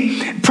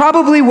meet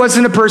probably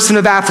wasn't a person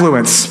of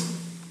affluence.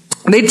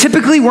 They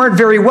typically weren't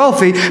very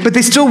wealthy, but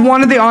they still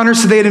wanted the honor,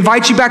 so they'd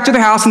invite you back to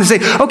their house and they'd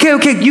say,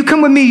 okay, you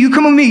come with me, you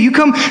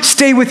come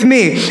stay with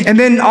me. And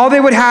then all they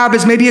would have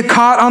is maybe a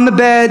cot on the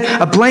bed,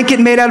 a blanket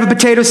made out of a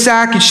potato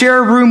sack, you'd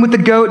share a room with the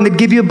goat, and they'd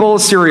give you a bowl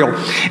of cereal.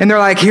 And they're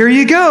like, here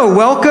you go,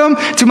 welcome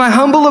to my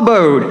humble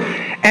abode.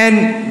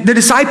 And the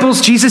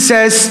disciples, Jesus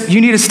says, you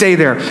need to stay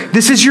there.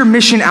 This is your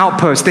mission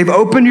outpost. They've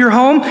opened your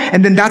home,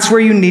 and then that's where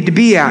you need to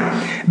be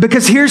at.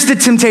 Because here's the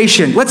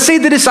temptation. Let's say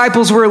the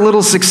disciples were a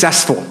little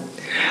successful.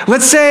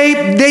 Let's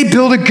say they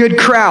build a good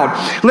crowd.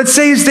 Let's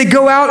say as they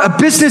go out, a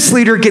business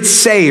leader gets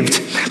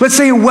saved. Let's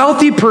say a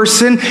wealthy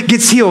person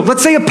gets healed.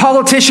 Let's say a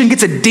politician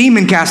gets a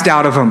demon cast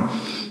out of him.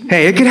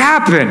 Hey, it could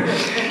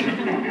happen.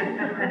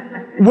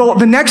 Well,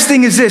 the next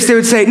thing is this. They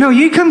would say, no,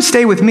 you come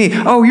stay with me.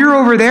 Oh, you're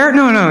over there?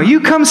 No,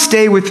 you come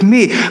stay with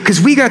me because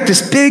we got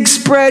this big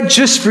spread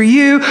just for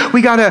you.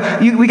 We got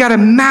a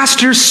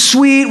master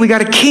suite. We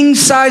got a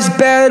king-size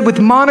bed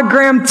with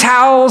monogrammed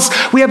towels.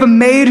 We have a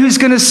maid who's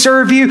going to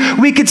serve you.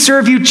 We could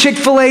serve you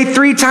Chick-fil-A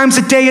 3 times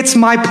a day. It's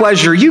my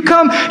pleasure. You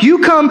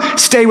come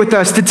stay with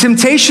us. The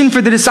temptation for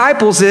the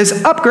disciples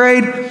is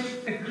upgrade.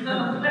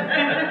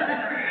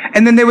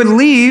 And then they would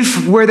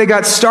leave where they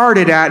got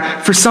started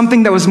at for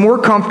something that was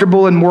more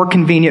comfortable and more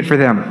convenient for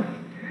them.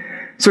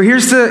 So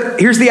here's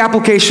the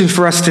application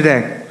for us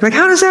today. Like,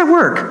 how does that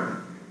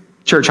work?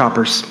 Church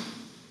hoppers.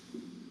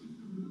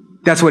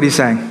 That's what he's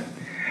saying.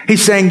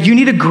 He's saying you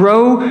need to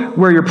grow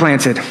where you're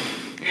planted.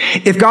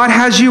 If God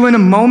has you in a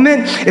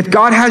moment, if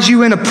God has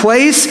you in a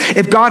place,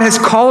 if God has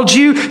called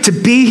you to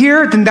be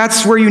here, then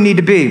that's where you need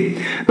to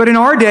be. But in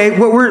our day,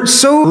 what we're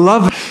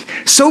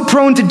so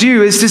prone to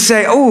do is to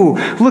say,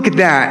 oh, look at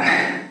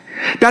that.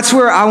 That's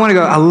where I want to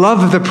go. I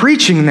love the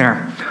preaching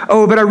there.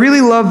 Oh, but I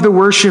really love the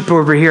worship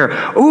over here.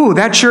 Oh,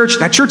 that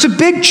church's a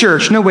big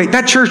church. No, wait,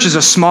 that church is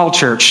a small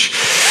church.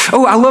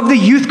 Oh, I love the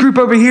youth group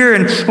over here,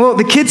 and well,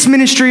 the kids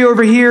ministry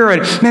over here,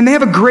 and man, they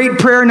have a great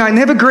prayer night, and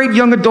they have a great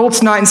young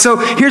adults night. And so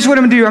here's what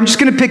I'm going to do. I'm just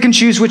going to pick and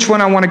choose which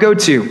one I want to go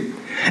to.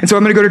 And so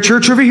I'm going to go to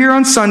church over here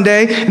on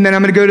Sunday, and then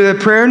I'm going to go to the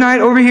prayer night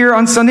over here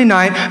on Sunday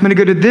night. I'm going to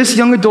go to this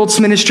young adults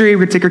ministry.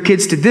 We're going to take our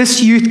kids to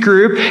this youth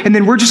group, and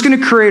then we're just going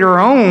to create our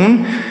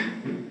own.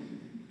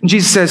 And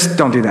Jesus says,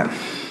 don't do that.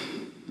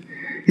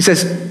 He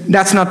says,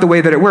 that's not the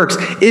way that it works.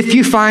 If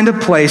you find a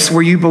place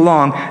where you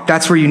belong,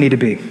 that's where you need to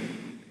be.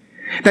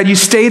 That you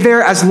stay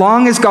there as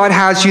long as God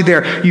has you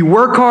there. You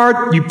work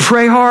hard, you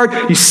pray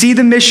hard, you see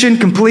the mission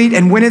complete,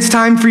 and when it's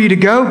time for you to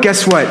go,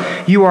 guess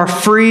what? You are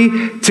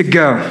free to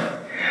go.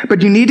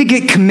 But you need to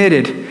get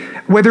committed.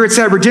 Whether it's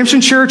at Redemption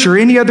Church or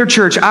any other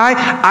church,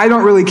 I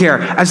don't really care.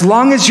 As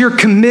long as you're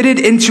committed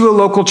into a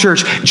local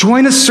church,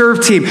 join a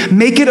serve team.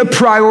 Make it a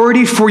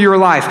priority for your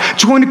life.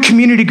 Join a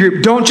community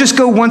group. Don't just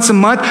go once a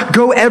month.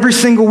 Go every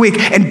single week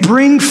and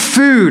bring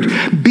food.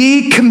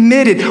 Be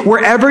committed.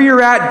 Wherever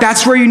you're at,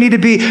 that's where you need to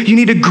be. You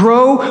need to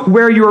grow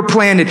where you're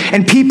planted.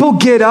 And people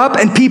get up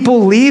and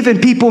people leave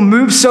and people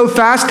move so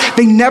fast,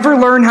 they never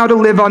learn how to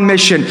live on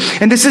mission.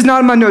 And this is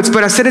not in my notes,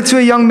 but I said it to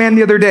a young man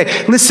the other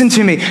day. Listen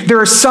to me. There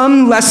are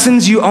some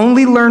lessons you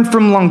only learn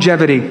from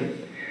longevity.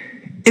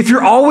 If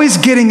you're always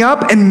getting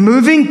up and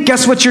moving,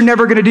 guess what you're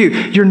never going to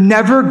do? You're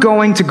never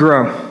going to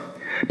grow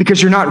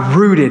because you're not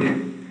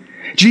rooted.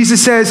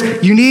 Jesus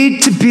says you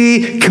need to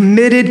be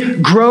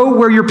committed, grow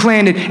where you're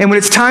planted. And when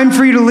it's time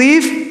for you to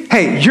leave,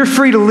 hey, you're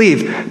free to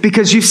leave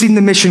because you've seen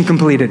the mission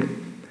completed.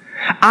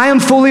 I am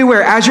fully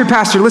aware, as your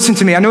pastor, listen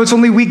to me. I know it's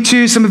only week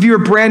 2. Some of you are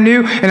brand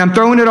new, and I'm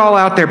throwing it all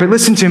out there, but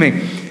listen to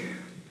me.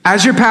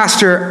 As your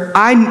pastor,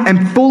 I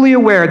am fully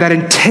aware that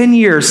in 10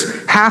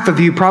 years, half of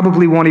you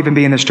probably won't even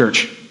be in this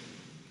church.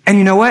 And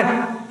you know what?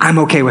 I'm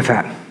okay with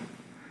that.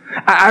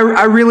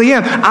 I really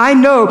am. I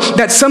know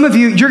that some of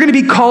you, you're going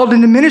to be called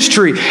into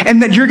ministry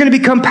and that you're going to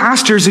become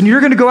pastors and you're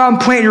going to go out and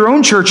plant your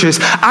own churches.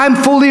 I'm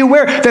fully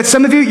aware that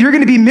some of you, you're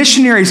going to be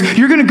missionaries.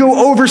 You're going to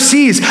go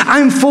overseas.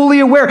 I'm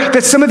fully aware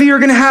that some of you are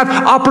going to have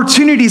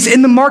opportunities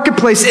in the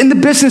marketplace, in the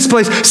business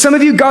place. Some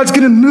of you, God's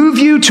going to move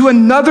you to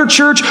another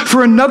church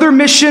for another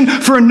mission,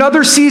 for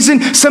another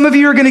season. Some of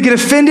you are going to get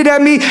offended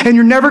at me and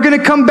you're never going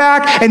to come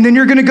back, and then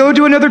you're going to go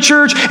to another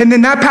church, and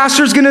then that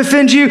pastor's going to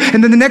offend you,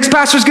 and then the next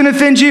pastor's going to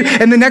offend you,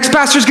 and the next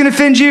pastor's going to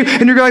offend you,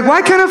 and you're like,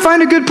 why can't I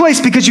find a good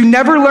place? Because you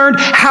never learned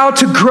how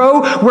to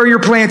grow where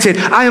you're planted.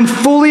 I am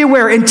fully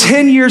aware in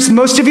 10 years,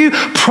 most of you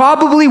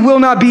probably will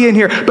not be in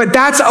here, but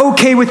that's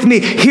okay with me.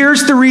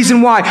 Here's the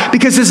reason why.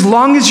 Because as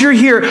long as you're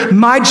here,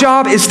 my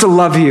job is to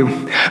love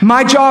you.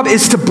 My job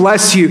is to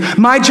bless you.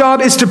 My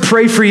job is to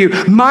pray for you.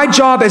 My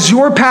job as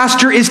your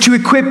pastor is to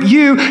equip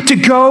you to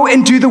go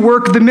and do the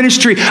work of the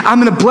ministry. I'm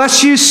going to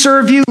bless you,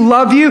 serve you,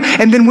 love you,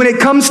 and then when it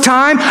comes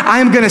time, I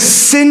am going to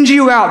send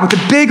you out with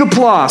a big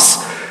applause.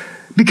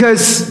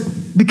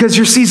 Because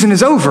your season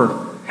is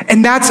over.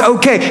 And that's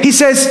okay. He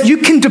says you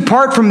can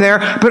depart from there,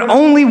 but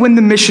only when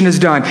the mission is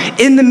done.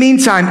 In the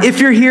meantime, if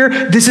you're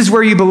here, this is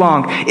where you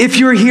belong. If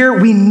you're here,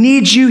 we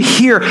need you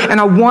here. And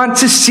I want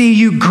to see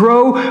you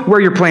grow where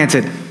you're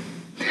planted.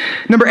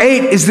 Number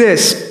 8 is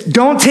this.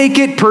 Don't take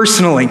it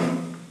personally.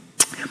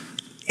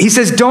 He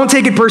says, don't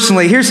take it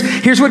personally.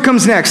 Here's what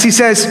comes next. He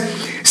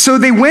says, so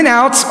they went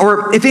out,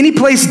 or if any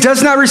place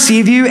does not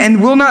receive you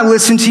and will not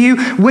listen to you,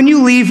 when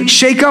you leave,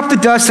 shake off the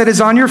dust that is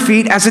on your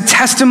feet as a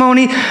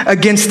testimony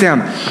against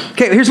them.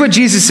 Okay, here's what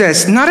Jesus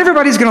says. Not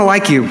everybody's going to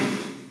like you.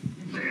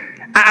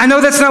 I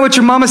know that's not what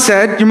your mama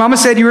said. Your mama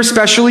said you were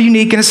special,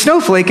 unique, and a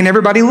snowflake, and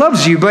everybody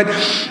loves you. But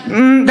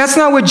that's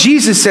not what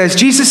Jesus says.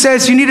 Jesus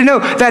says you need to know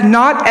that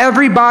not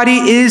everybody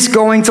is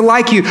going to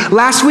like you.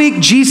 Last week,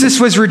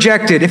 Jesus was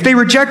rejected. If they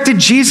rejected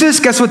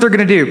Jesus, guess what they're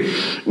going to do?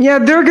 Yeah,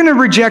 they're going to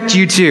reject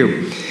you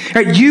too.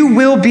 Right, you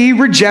will be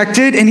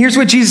rejected. And here's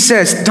what Jesus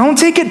says. Don't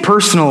take it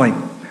personally.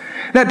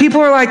 That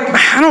people are like,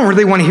 I don't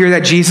really want to hear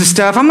that Jesus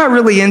stuff. I'm not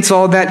really into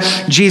all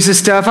that Jesus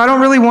stuff. I don't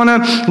really want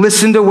to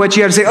listen to what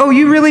you have to say. Oh,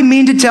 you really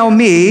mean to tell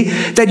me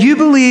that you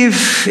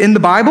believe in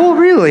the Bible?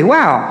 Really?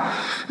 Wow.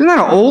 Isn't that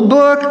an old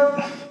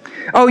book?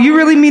 Oh, you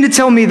really mean to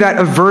tell me that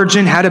a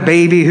virgin had a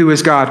baby who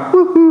was God?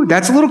 Woo-hoo,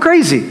 that's a little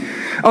crazy.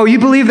 Oh, you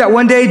believe that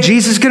one day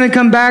Jesus is going to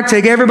come back,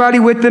 take everybody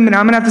with him, and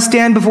I'm going to have to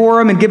stand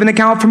before him and give an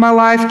account for my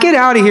life? Get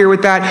out of here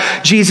with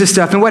that Jesus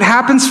stuff. And what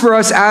happens for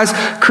us as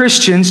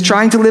Christians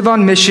trying to live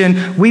on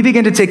mission, we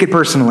begin to take it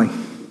personally.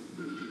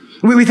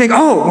 We think,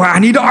 oh, well, I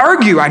need to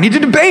argue. I need to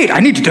debate.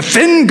 I need to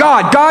defend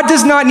God. God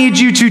does not need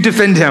you to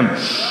defend him.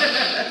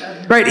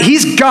 Right?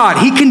 He's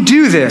God. He can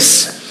do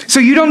this. So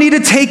you don't need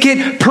to take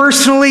it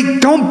personally.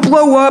 Don't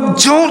blow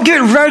up. Don't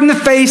get red in the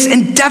face.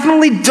 And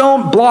definitely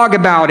don't blog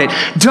about it.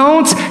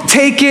 Don't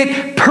take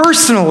it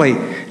personally.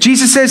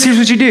 Jesus says, here's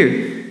what you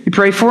do. You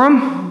pray for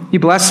them. You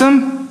bless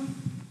them.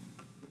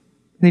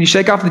 Then you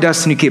shake off the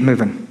dust and you keep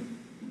moving.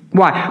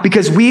 Why?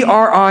 Because we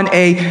are on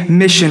a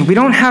mission. We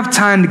don't have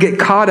time to get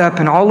caught up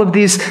in all of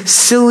these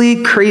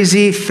silly,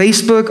 crazy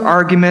Facebook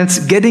arguments,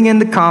 getting in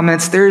the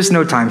comments. There is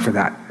no time for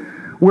that.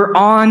 We're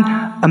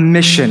on a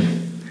mission.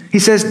 He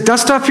says,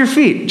 dust off your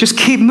feet. Just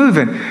keep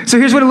moving. So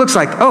here's what it looks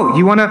like. Oh,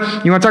 you want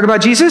to talk about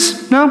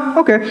Jesus? No?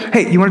 Okay.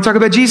 Hey, you want to talk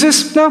about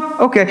Jesus? No?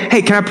 Okay.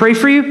 Hey, can I pray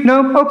for you?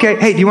 No? Okay.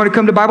 Hey, do you want to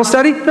come to Bible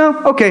study?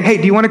 No? Okay. Hey,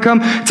 do you want to come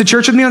to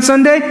church with me on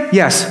Sunday?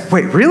 Yes.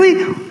 Wait,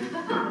 really?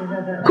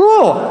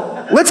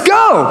 Cool. Let's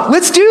go.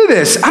 Let's do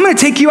this. I'm going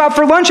to take you out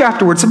for lunch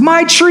afterwards.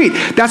 My treat.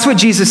 That's what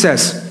Jesus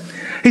says.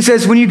 He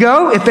says, when you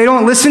go, if they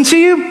don't listen to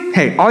you,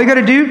 hey, all you got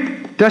to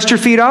do, dust your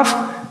feet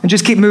off, and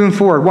just keep moving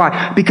forward.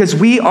 Why? Because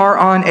we are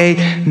on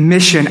a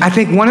mission. I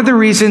think one of the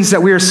reasons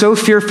that we are so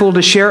fearful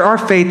to share our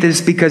faith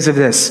is because of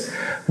this.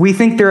 We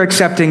think they're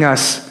accepting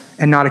us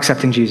and not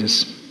accepting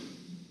Jesus.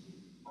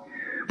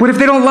 What if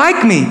they don't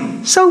like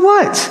me? So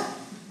what?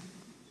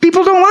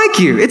 People don't like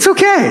you. It's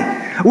okay.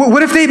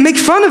 What if they make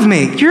fun of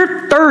me?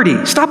 You're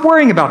 30. Stop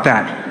worrying about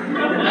that.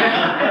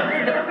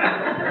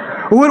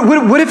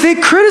 What if they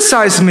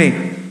criticize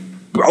me?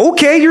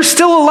 Okay, you're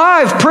still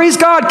alive. Praise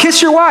God.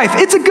 Kiss your wife.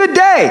 It's a good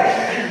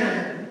day.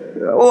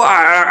 Well,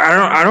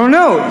 I don't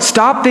know.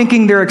 Stop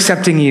thinking they're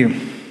accepting you.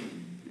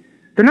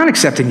 They're not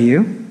accepting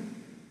you.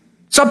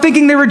 Stop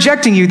thinking they're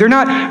rejecting you. They're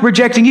not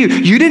rejecting you.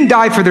 You didn't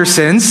die for their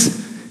sins.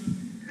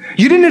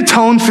 You didn't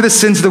atone for the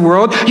sins of the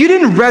world. You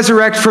didn't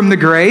resurrect from the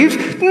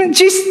grave.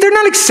 They're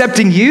not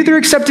accepting you. They're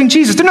accepting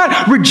Jesus. They're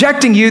not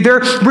rejecting you.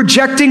 They're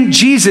rejecting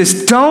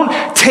Jesus.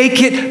 Don't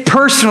take it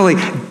personally.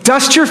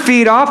 Dust your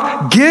feet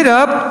off. Get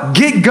up.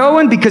 Get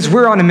going, because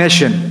we're on a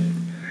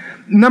mission.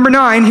 Number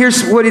 9,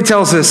 here's what he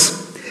tells us.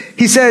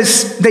 He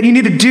says that you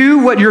need to do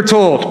what you're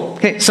told.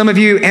 Okay, some of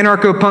you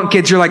anarcho-punk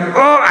kids, you're like,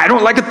 oh, I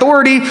don't like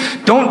authority.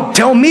 Don't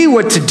tell me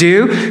what to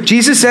do.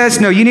 Jesus says,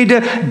 no, you need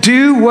to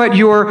do what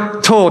you're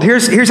told.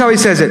 Here's how he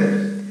says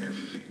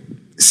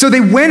it. So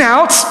they went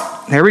out,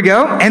 there we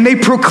go, and they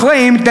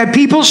proclaimed that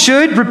people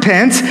should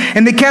repent,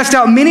 and they cast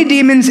out many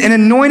demons and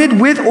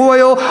anointed with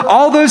oil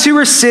all those who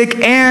were sick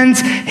and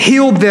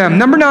healed them.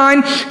 Number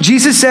 9,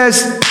 Jesus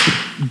says,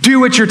 do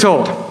what you're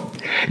told.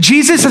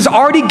 Jesus has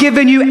already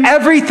given you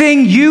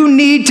everything you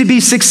need to be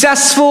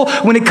successful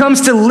when it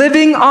comes to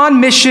living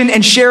on mission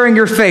and sharing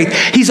your faith.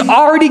 He's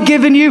already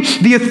given you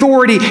the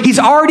authority. He's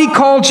already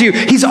called you.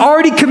 He's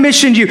already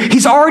commissioned you.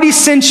 He's already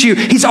sent you.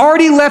 He's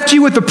already left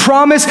you with a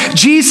promise.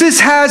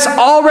 Jesus has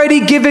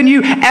already given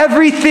you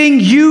everything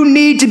you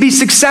need to be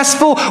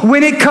successful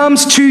when it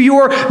comes to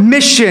your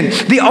mission.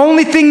 The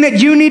only thing that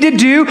you need to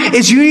do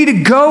is you need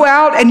to go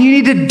out and you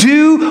need to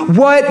do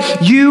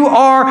what you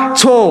are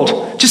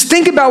told. Just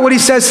think about what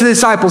he says to the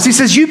disciples. He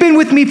says, you've been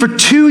with me for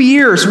 2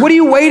 years. What are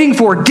you waiting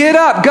for? Get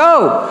up,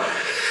 go.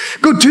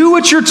 Go do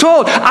what you're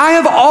told. I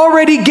have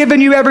already given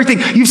you everything.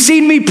 You've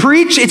seen me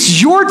preach.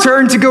 It's your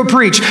turn to go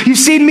preach. You've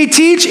seen me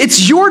teach.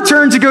 It's your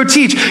turn to go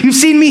teach. You've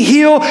seen me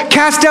heal,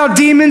 cast out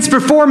demons,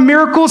 perform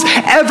miracles.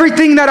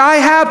 Everything that I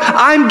have,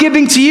 I'm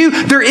giving to you.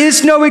 There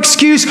is no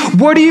excuse.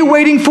 What are you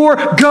waiting for?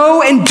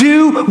 Go and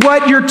do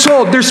what you're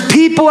told. There's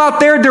people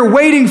out there, they're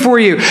waiting for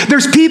you.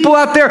 There's people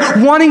out there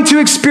wanting to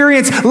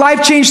experience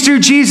life change through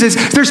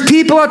Jesus. There's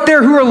people out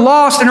there who are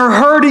lost and are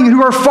hurting and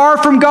who are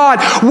far from God.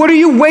 What are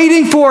you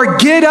waiting for?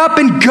 Get up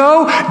and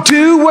go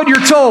do what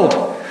you're told.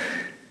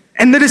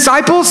 And the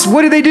disciples,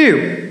 what did they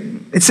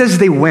do? It says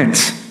they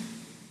went.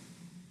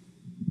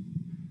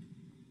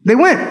 They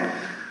went.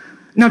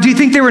 Now, do you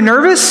think they were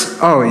nervous?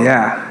 Oh,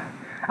 yeah.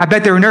 I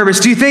bet they were nervous.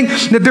 Do you think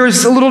that there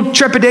was a little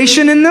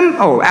trepidation in them?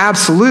 Oh,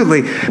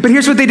 absolutely. But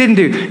here's what they didn't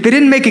do. They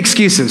didn't make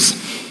excuses.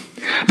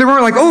 They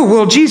weren't like, oh,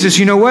 well, Jesus,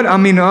 you know what? I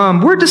mean,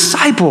 we're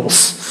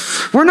disciples.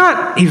 We're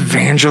not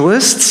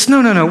evangelists.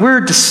 No. We're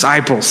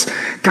disciples.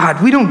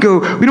 God, we don't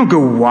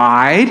go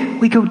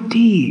wide. We go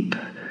deep.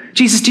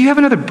 Jesus, do you have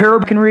another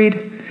parable I can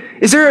read?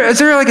 Is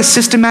there like a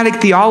systematic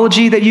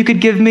theology that you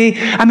could give me?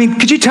 I mean,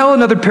 could you tell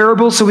another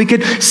parable so we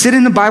could sit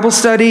in the Bible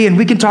study and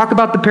we can talk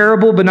about the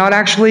parable but not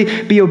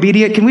actually be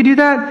obedient? Can we do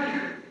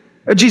that?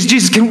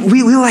 Jesus,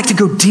 we like to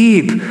go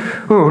deep.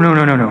 Oh,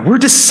 no. We're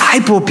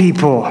disciple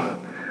people.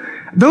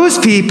 Those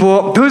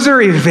people, those are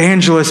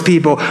evangelist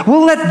people.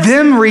 We'll let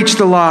them reach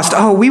the lost.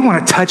 Oh, we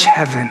want to touch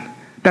heaven.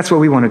 That's what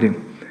we want to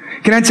do.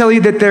 Can I tell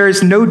you that there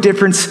is no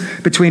difference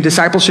between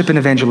discipleship and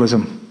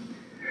evangelism?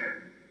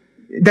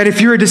 That if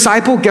you're a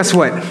disciple, guess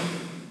what?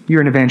 You're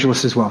an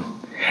evangelist as well.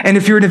 And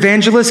if you're an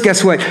evangelist,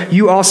 guess what?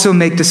 You also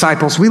make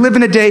disciples. We live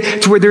in a day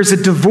to where there's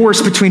a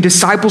divorce between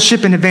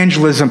discipleship and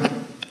evangelism.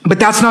 But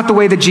that's not the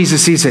way that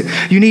Jesus sees it.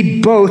 You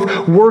need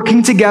both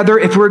working together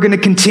if we're going to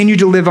continue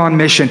to live on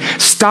mission.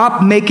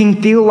 Stop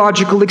making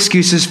theological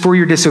excuses for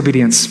your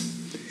disobedience.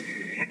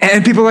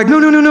 And people are like,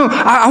 no.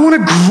 I want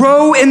to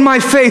grow in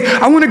my faith.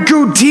 I want to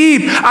go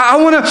deep. I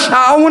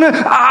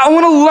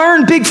want to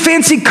learn big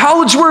fancy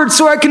college words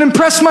so I can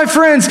impress my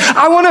friends.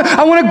 I want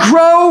to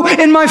grow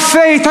in my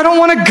faith. I don't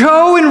want to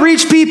go and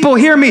reach people.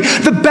 Hear me.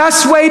 The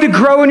best way to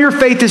grow in your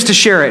faith is to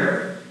share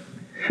it.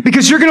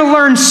 Because you're going to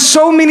learn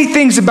so many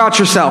things about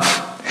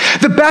yourself.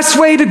 The best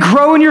way to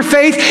grow in your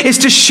faith is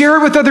to share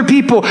it with other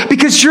people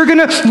because you're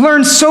going to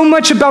learn so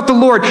much about the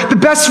Lord. The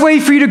best way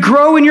for you to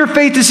grow in your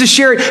faith is to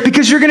share it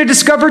because you're going to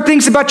discover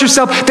things about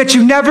yourself that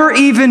you never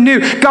even knew.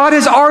 God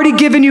has already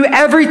given you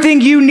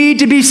everything you need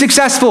to be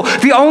successful.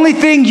 The only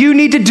thing you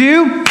need to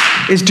do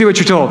is do what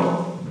you're told.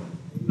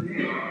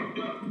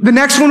 The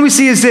next one we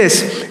see is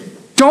this.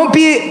 Don't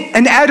be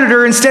an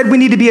editor. Instead, we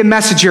need to be a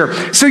messenger.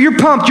 So you're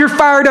pumped, you're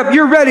fired up,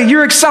 you're ready,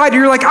 you're excited.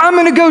 You're like, I'm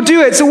going to go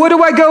do it. So what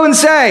do I go and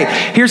say?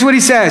 Here's what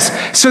he says.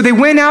 So they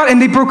went out and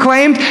they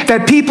proclaimed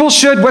that people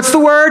should, what's the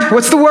word?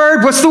 What's the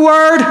word? What's the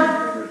word?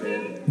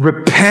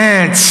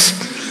 Repent.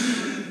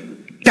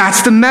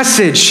 That's the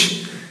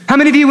message. How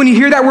many of you, when you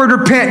hear that word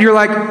repent, you're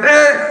like,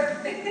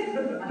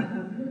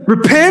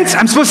 repent?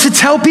 I'm supposed to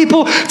tell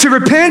people to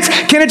repent?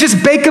 Can't I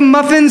just bake them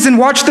muffins and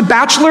watch The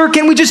Bachelor?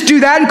 Can't we just do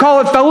that and call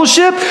it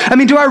fellowship? I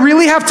mean, do I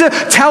really have to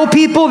tell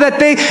people that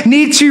they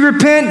need to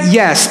repent?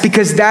 Yes,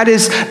 because that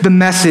is the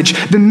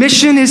message. The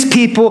mission is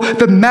people.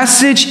 The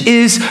message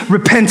is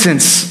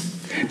repentance.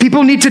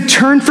 People need to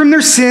turn from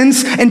their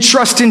sins and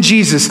trust in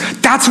Jesus.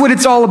 That's what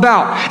it's all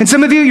about. And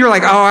some of you, you're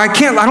like, oh, I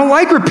don't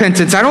like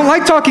repentance. I don't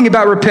like talking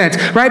about repent,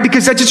 right?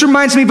 Because that just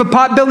reminds me of a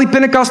pot-bellied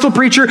Pentecostal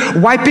preacher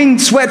wiping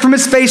sweat from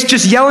his face,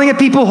 just yelling at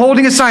people,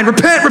 holding a sign,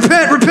 repent,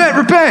 repent, repent,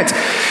 repent.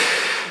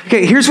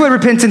 Okay, here's what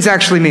repentance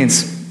actually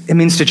means. It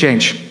means to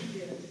change.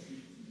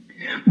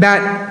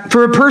 That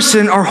for a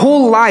person, our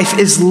whole life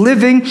is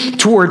living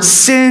towards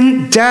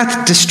sin,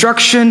 death,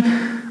 destruction,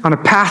 on a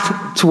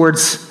path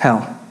towards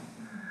hell.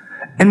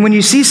 And when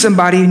you see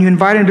somebody and you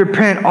invite them to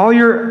repent, all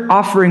you're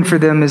offering for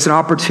them is an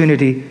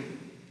opportunity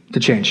to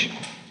change.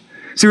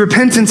 See,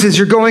 repentance is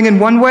you're going in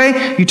one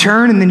way, you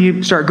turn, and then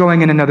you start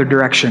going in another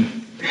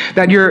direction.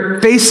 That your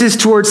face is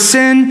towards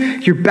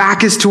sin, your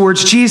back is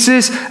towards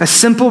Jesus. A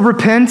simple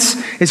repent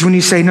is when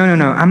you say, no,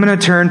 I'm going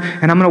to turn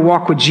and I'm going to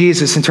walk with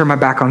Jesus and turn my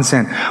back on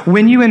sin.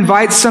 When you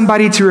invite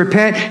somebody to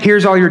repent,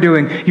 here's all you're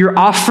doing. You're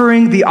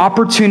offering the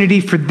opportunity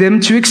for them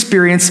to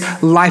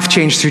experience life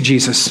change through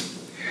Jesus.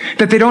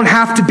 That they don't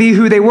have to be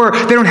who they were.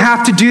 They don't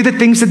have to do the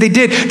things that they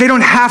did. They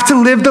don't have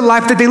to live the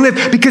life that they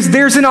lived because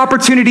there's an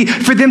opportunity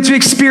for them to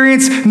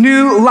experience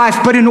new life.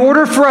 But in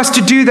order for us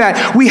to do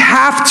that, we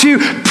have to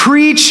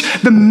preach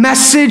the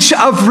message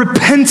of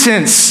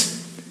repentance.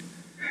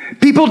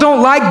 People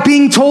don't like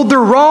being told they're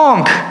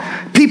wrong.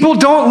 People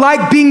don't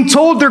like being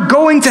told they're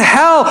going to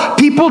hell.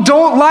 People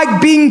don't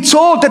like being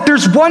told that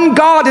there's one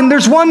God and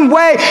there's one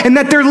way and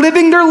that they're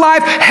living their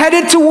life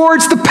headed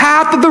towards the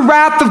path of the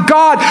wrath of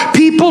God.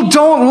 People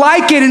don't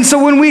like it. And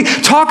so when we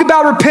talk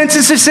about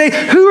repentance, to say,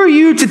 who are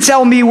you to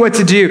tell me what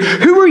to do?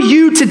 Who are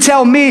you to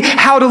tell me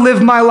how to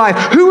live my life?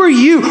 Who are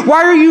you?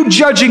 Why are you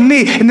judging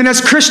me? And then as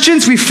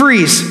Christians, we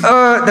freeze.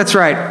 That's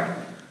right.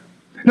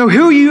 No,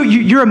 who are you?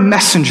 You're a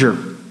messenger,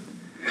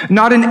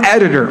 not an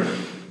editor.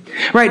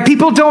 Right?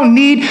 People don't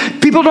need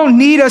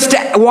us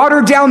to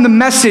water down the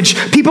message.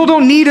 People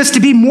don't need us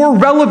to be more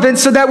relevant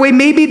so that way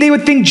maybe they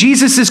would think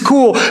Jesus is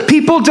cool.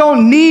 People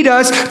don't need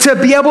us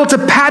to be able to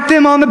pat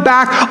them on the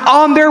back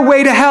on their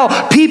way to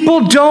hell.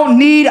 People don't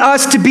need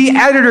us to be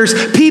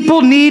editors.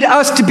 People need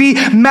us to be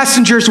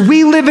messengers.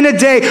 We live in a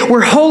day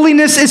where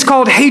holiness is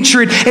called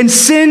hatred and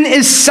sin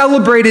is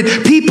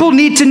celebrated. People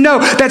need to know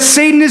that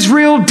Satan is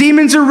real,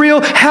 demons are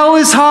real, hell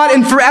is hot,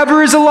 and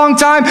forever is a long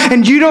time,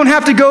 and you don't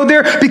have to go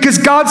there because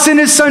God sent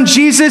his son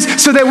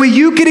Jesus so that way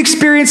you can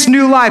experience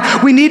new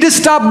life. We need to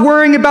stop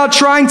worrying about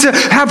trying to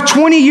have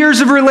 20 years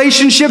of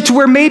relationship to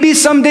where maybe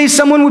someday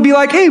someone would be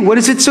like, hey, what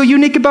is it so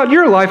unique about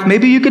your life?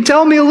 Maybe you could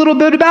tell me a little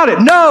bit about it.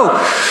 No!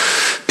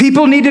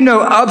 People need to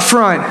know up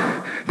front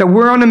that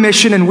we're on a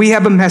mission and we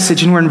have a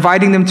message and we're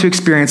inviting them to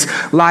experience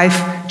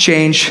life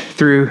change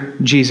through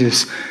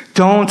Jesus.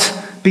 Don't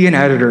be an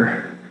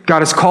editor. God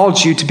has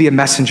called you to be a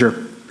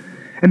messenger.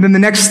 And then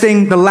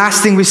the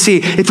last thing we see,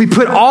 if we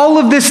put all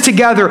of this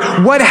together,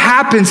 what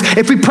happens?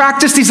 If we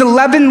practice these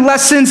 11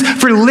 lessons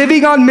for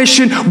living on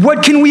mission,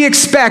 what can we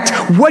expect?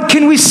 What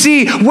can we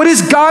see? What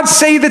does God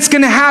say that's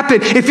going to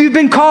happen? If you've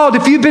been called,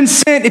 if you've been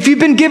sent, if you've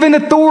been given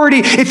authority,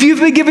 if you've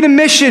been given a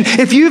mission,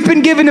 if you've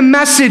been given a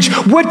message,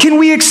 what can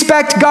we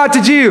expect God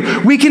to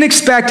do? We can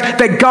expect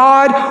that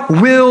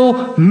God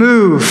will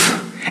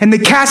move. And they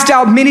cast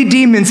out many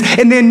demons,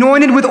 and they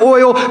anointed with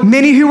oil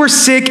many who were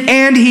sick,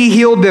 and he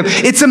healed them.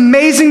 It's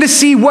amazing to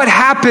see what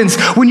happens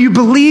when you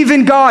believe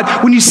in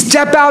God, when you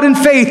step out in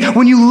faith,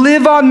 when you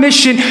live on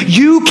mission.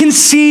 You can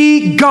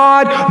see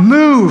God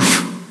move.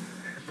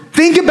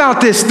 Think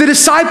about this. The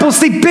disciples,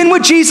 they've been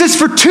with Jesus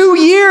for 2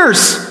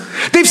 years.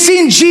 They've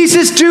seen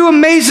Jesus do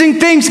amazing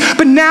things,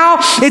 but now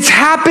it's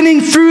happening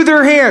through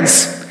their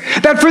hands.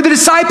 That for the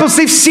disciples,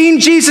 they've seen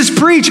Jesus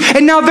preach,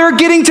 and now they're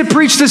getting to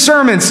preach the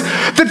sermons.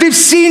 That they've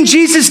seen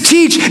Jesus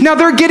teach, now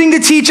they're getting to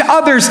teach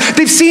others.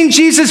 They've seen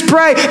Jesus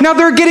pray, now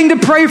they're getting to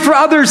pray for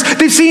others.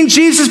 They've seen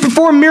Jesus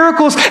perform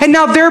miracles, and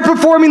now they're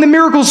performing the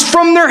miracles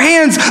from their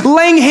hands,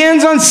 laying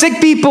hands on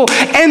sick people,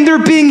 and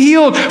they're being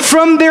healed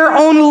from their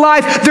own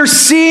life. They're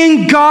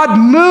seeing God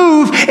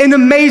move in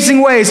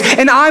amazing ways.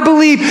 And I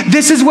believe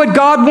this is what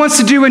God wants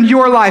to do in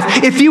your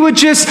life. If you would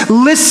just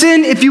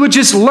listen, if you would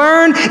just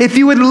learn, if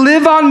you would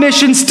live on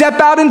mission, step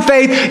out in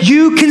faith,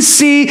 you can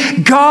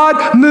see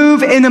God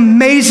move in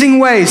amazing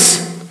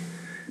ways.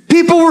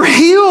 People were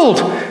healed.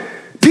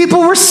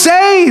 People were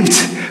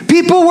saved.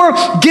 People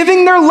were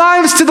giving their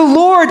lives to the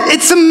Lord.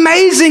 It's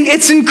amazing.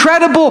 It's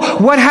incredible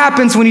what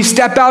happens when you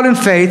step out in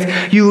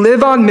faith, you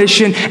live on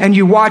mission, and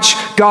you watch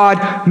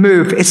God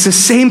move. It's the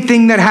same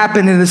thing that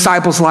happened in the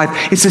disciples' life.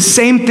 It's the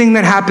same thing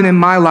that happened in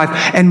my life.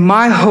 And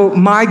my hope,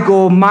 my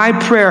goal, my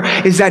prayer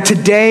is that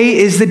today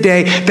is the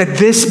day that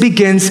this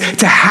begins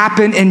to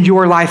happen in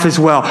your life as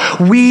well.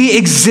 We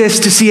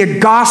exist to see a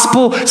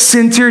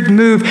gospel-centered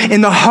move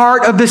in the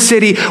heart of the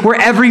city where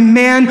every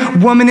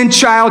man, woman, and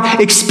child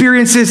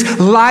experiences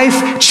life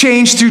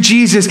change through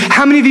Jesus.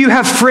 How many of you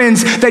have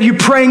friends that you're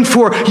praying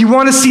for? You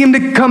want to see them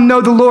to come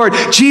know the Lord.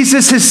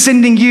 Jesus is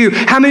sending you.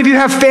 How many of you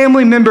have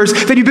family members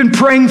that you've been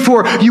praying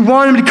for? You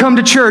want them to come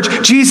to church.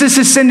 Jesus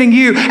is sending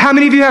you. How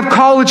many of you have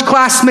college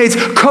classmates,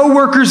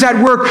 co-workers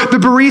at work, the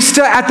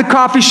barista at the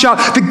coffee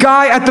shop, the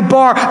guy at the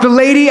bar, the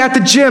lady at the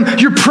gym?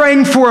 You're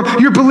praying for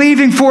them. You're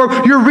believing for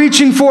them. You're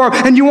reaching for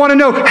them. And you want to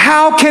know,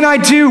 how can I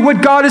do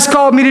what God has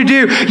called me to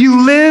do?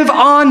 You live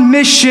on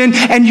mission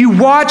and you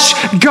watch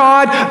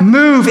God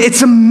move.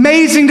 It's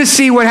amazing to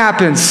see what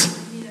happens.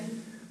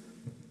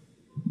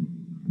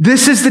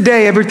 This is the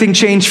day everything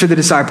changed for the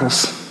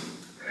disciples.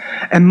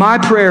 And my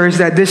prayer is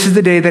that this is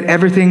the day that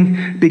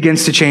everything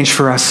begins to change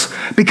for us.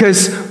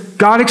 Because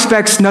God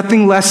expects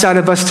nothing less out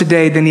of us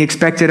today than he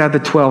expected out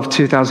of the 12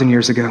 2,000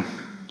 years ago.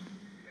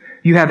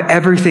 You have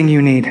everything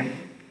you need.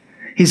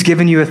 He's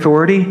given you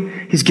authority.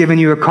 He's given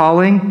you a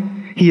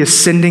calling. He is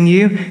sending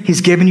you.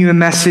 He's given you a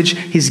message.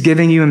 He's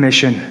giving you a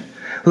mission.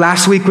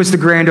 Last week was the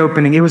grand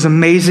opening. It was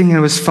amazing and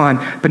it was fun,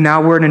 but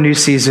now we're in a new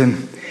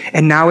season.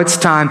 And now it's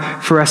time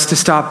for us to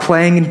stop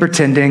playing and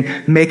pretending,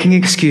 making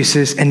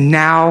excuses, and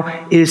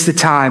now is the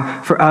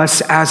time for us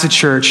as a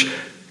church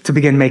to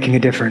begin making a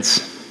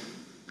difference.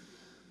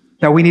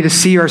 Now we need to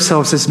see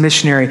ourselves as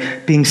missionary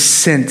being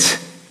sent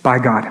by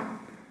God.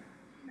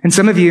 And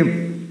some of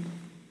you,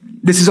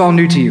 this is all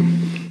new to you,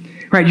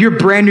 right? You're a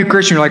brand new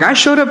Christian. You're like, I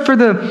showed up for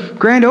the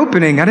grand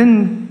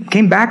opening.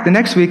 Came back the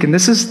next week and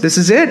this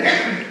is it.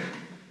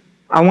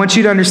 I want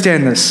you to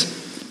understand this.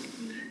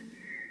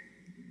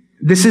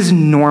 This is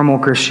normal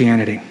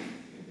Christianity.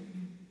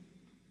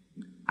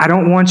 I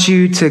don't want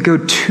you to go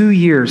 2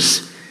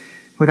 years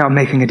without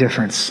making a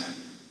difference.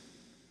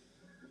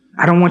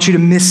 I don't want you to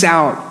miss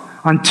out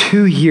on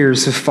 2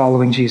 years of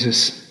following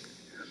Jesus.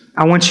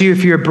 I want you,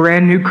 if you're a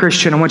brand new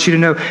Christian, I want you to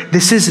know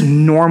this is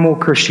normal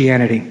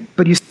Christianity.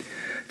 But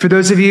for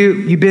those of you,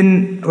 you've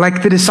been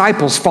like the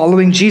disciples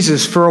following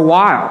Jesus for a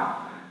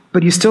while,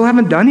 but you still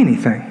haven't done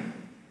anything.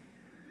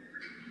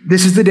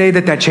 This is the day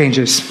that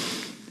changes.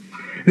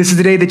 This is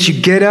the day that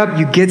you get up,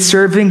 you get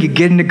serving, you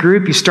get in a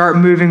group, you start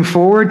moving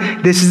forward.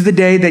 This is the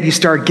day that you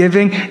start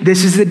giving.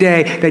 This is the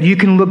day that you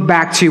can look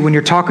back to when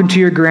you're talking to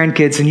your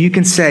grandkids and you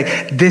can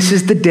say, this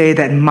is the day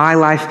that my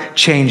life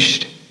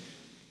changed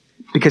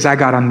because I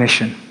got on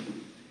mission.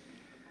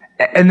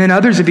 And then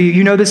others of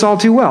you know this all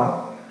too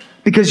well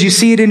because you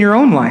see it in your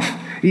own life.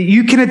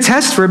 You can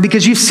attest for it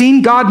because you've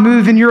seen God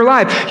move in your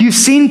life. You've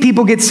seen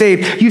people get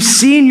saved. You've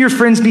seen your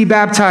friends be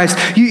baptized.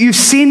 You've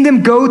seen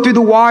them go through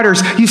the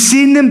waters. You've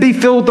seen them be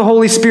filled with the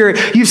Holy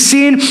Spirit. You've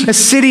seen a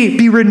city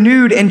be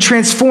renewed and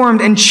transformed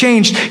and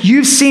changed.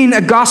 You've seen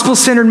a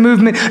gospel-centered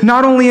movement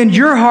not only in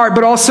your heart,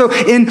 but also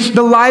in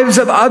the lives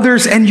of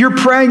others. And you're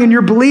praying and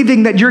you're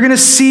believing that you're going to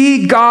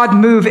see God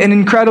move in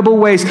incredible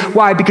ways.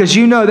 Why? Because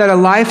you know that a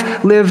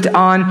life lived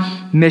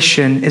on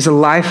mission is a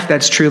life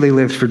that's truly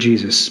lived for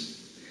Jesus.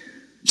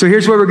 So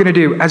here's what we're going to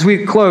do. As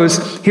we close,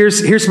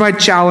 here's my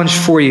challenge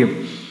for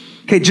you.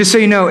 Okay, just so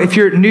you know, if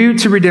you're new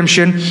to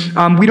Redemption,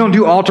 we don't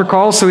do altar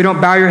calls, so we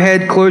don't bow your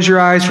head, close your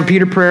eyes,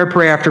 repeat a prayer,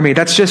 pray after me.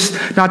 That's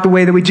just not the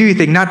way that we do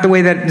things. Not the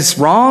way that it's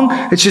wrong.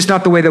 It's just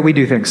not the way that we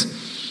do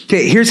things.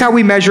 Okay, here's how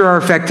we measure our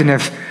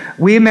effectiveness.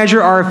 We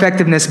measure our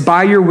effectiveness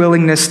by your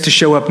willingness to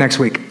show up next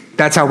week.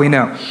 That's how we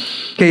know.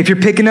 Okay, if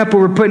you're picking up what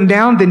we're putting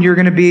down, then you're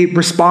going to be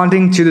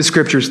responding to the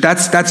scriptures.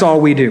 That's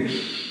all we do.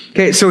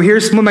 Okay, so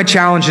here's one of my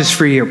challenges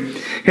for you.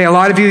 Okay, a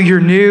lot of you,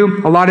 you're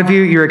new. A lot of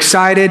you, you're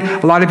excited.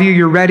 A lot of you,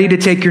 you're ready to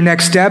take your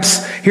next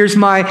steps. Here's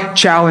my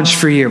challenge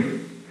for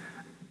you.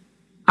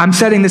 I'm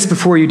setting this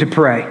before you to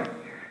pray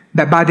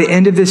that by the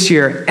end of this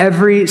year,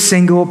 every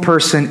single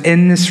person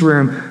in this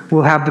room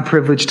will have the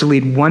privilege to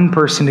lead one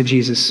person to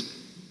Jesus.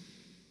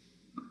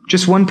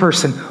 Just one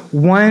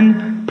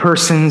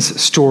person's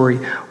story,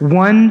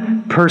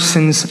 one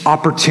person's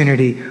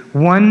opportunity,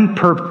 one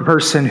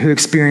person who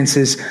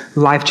experiences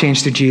life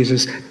change through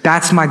Jesus.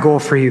 That's my goal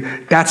for you.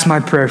 That's my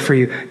prayer for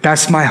you.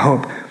 That's my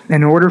hope.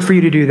 In order for you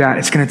to do that,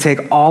 it's going to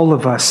take all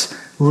of us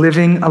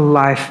living a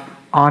life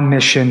on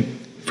mission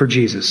for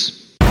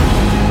Jesus.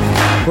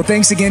 Well,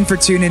 thanks again for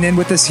tuning in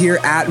with us here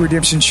at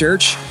Redemption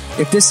Church.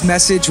 If this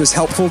message was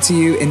helpful to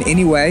you in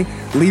any way,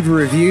 leave a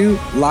review,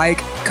 like,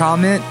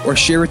 comment, or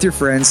share with your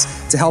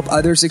friends to help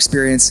others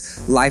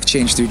experience life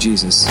change through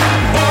Jesus.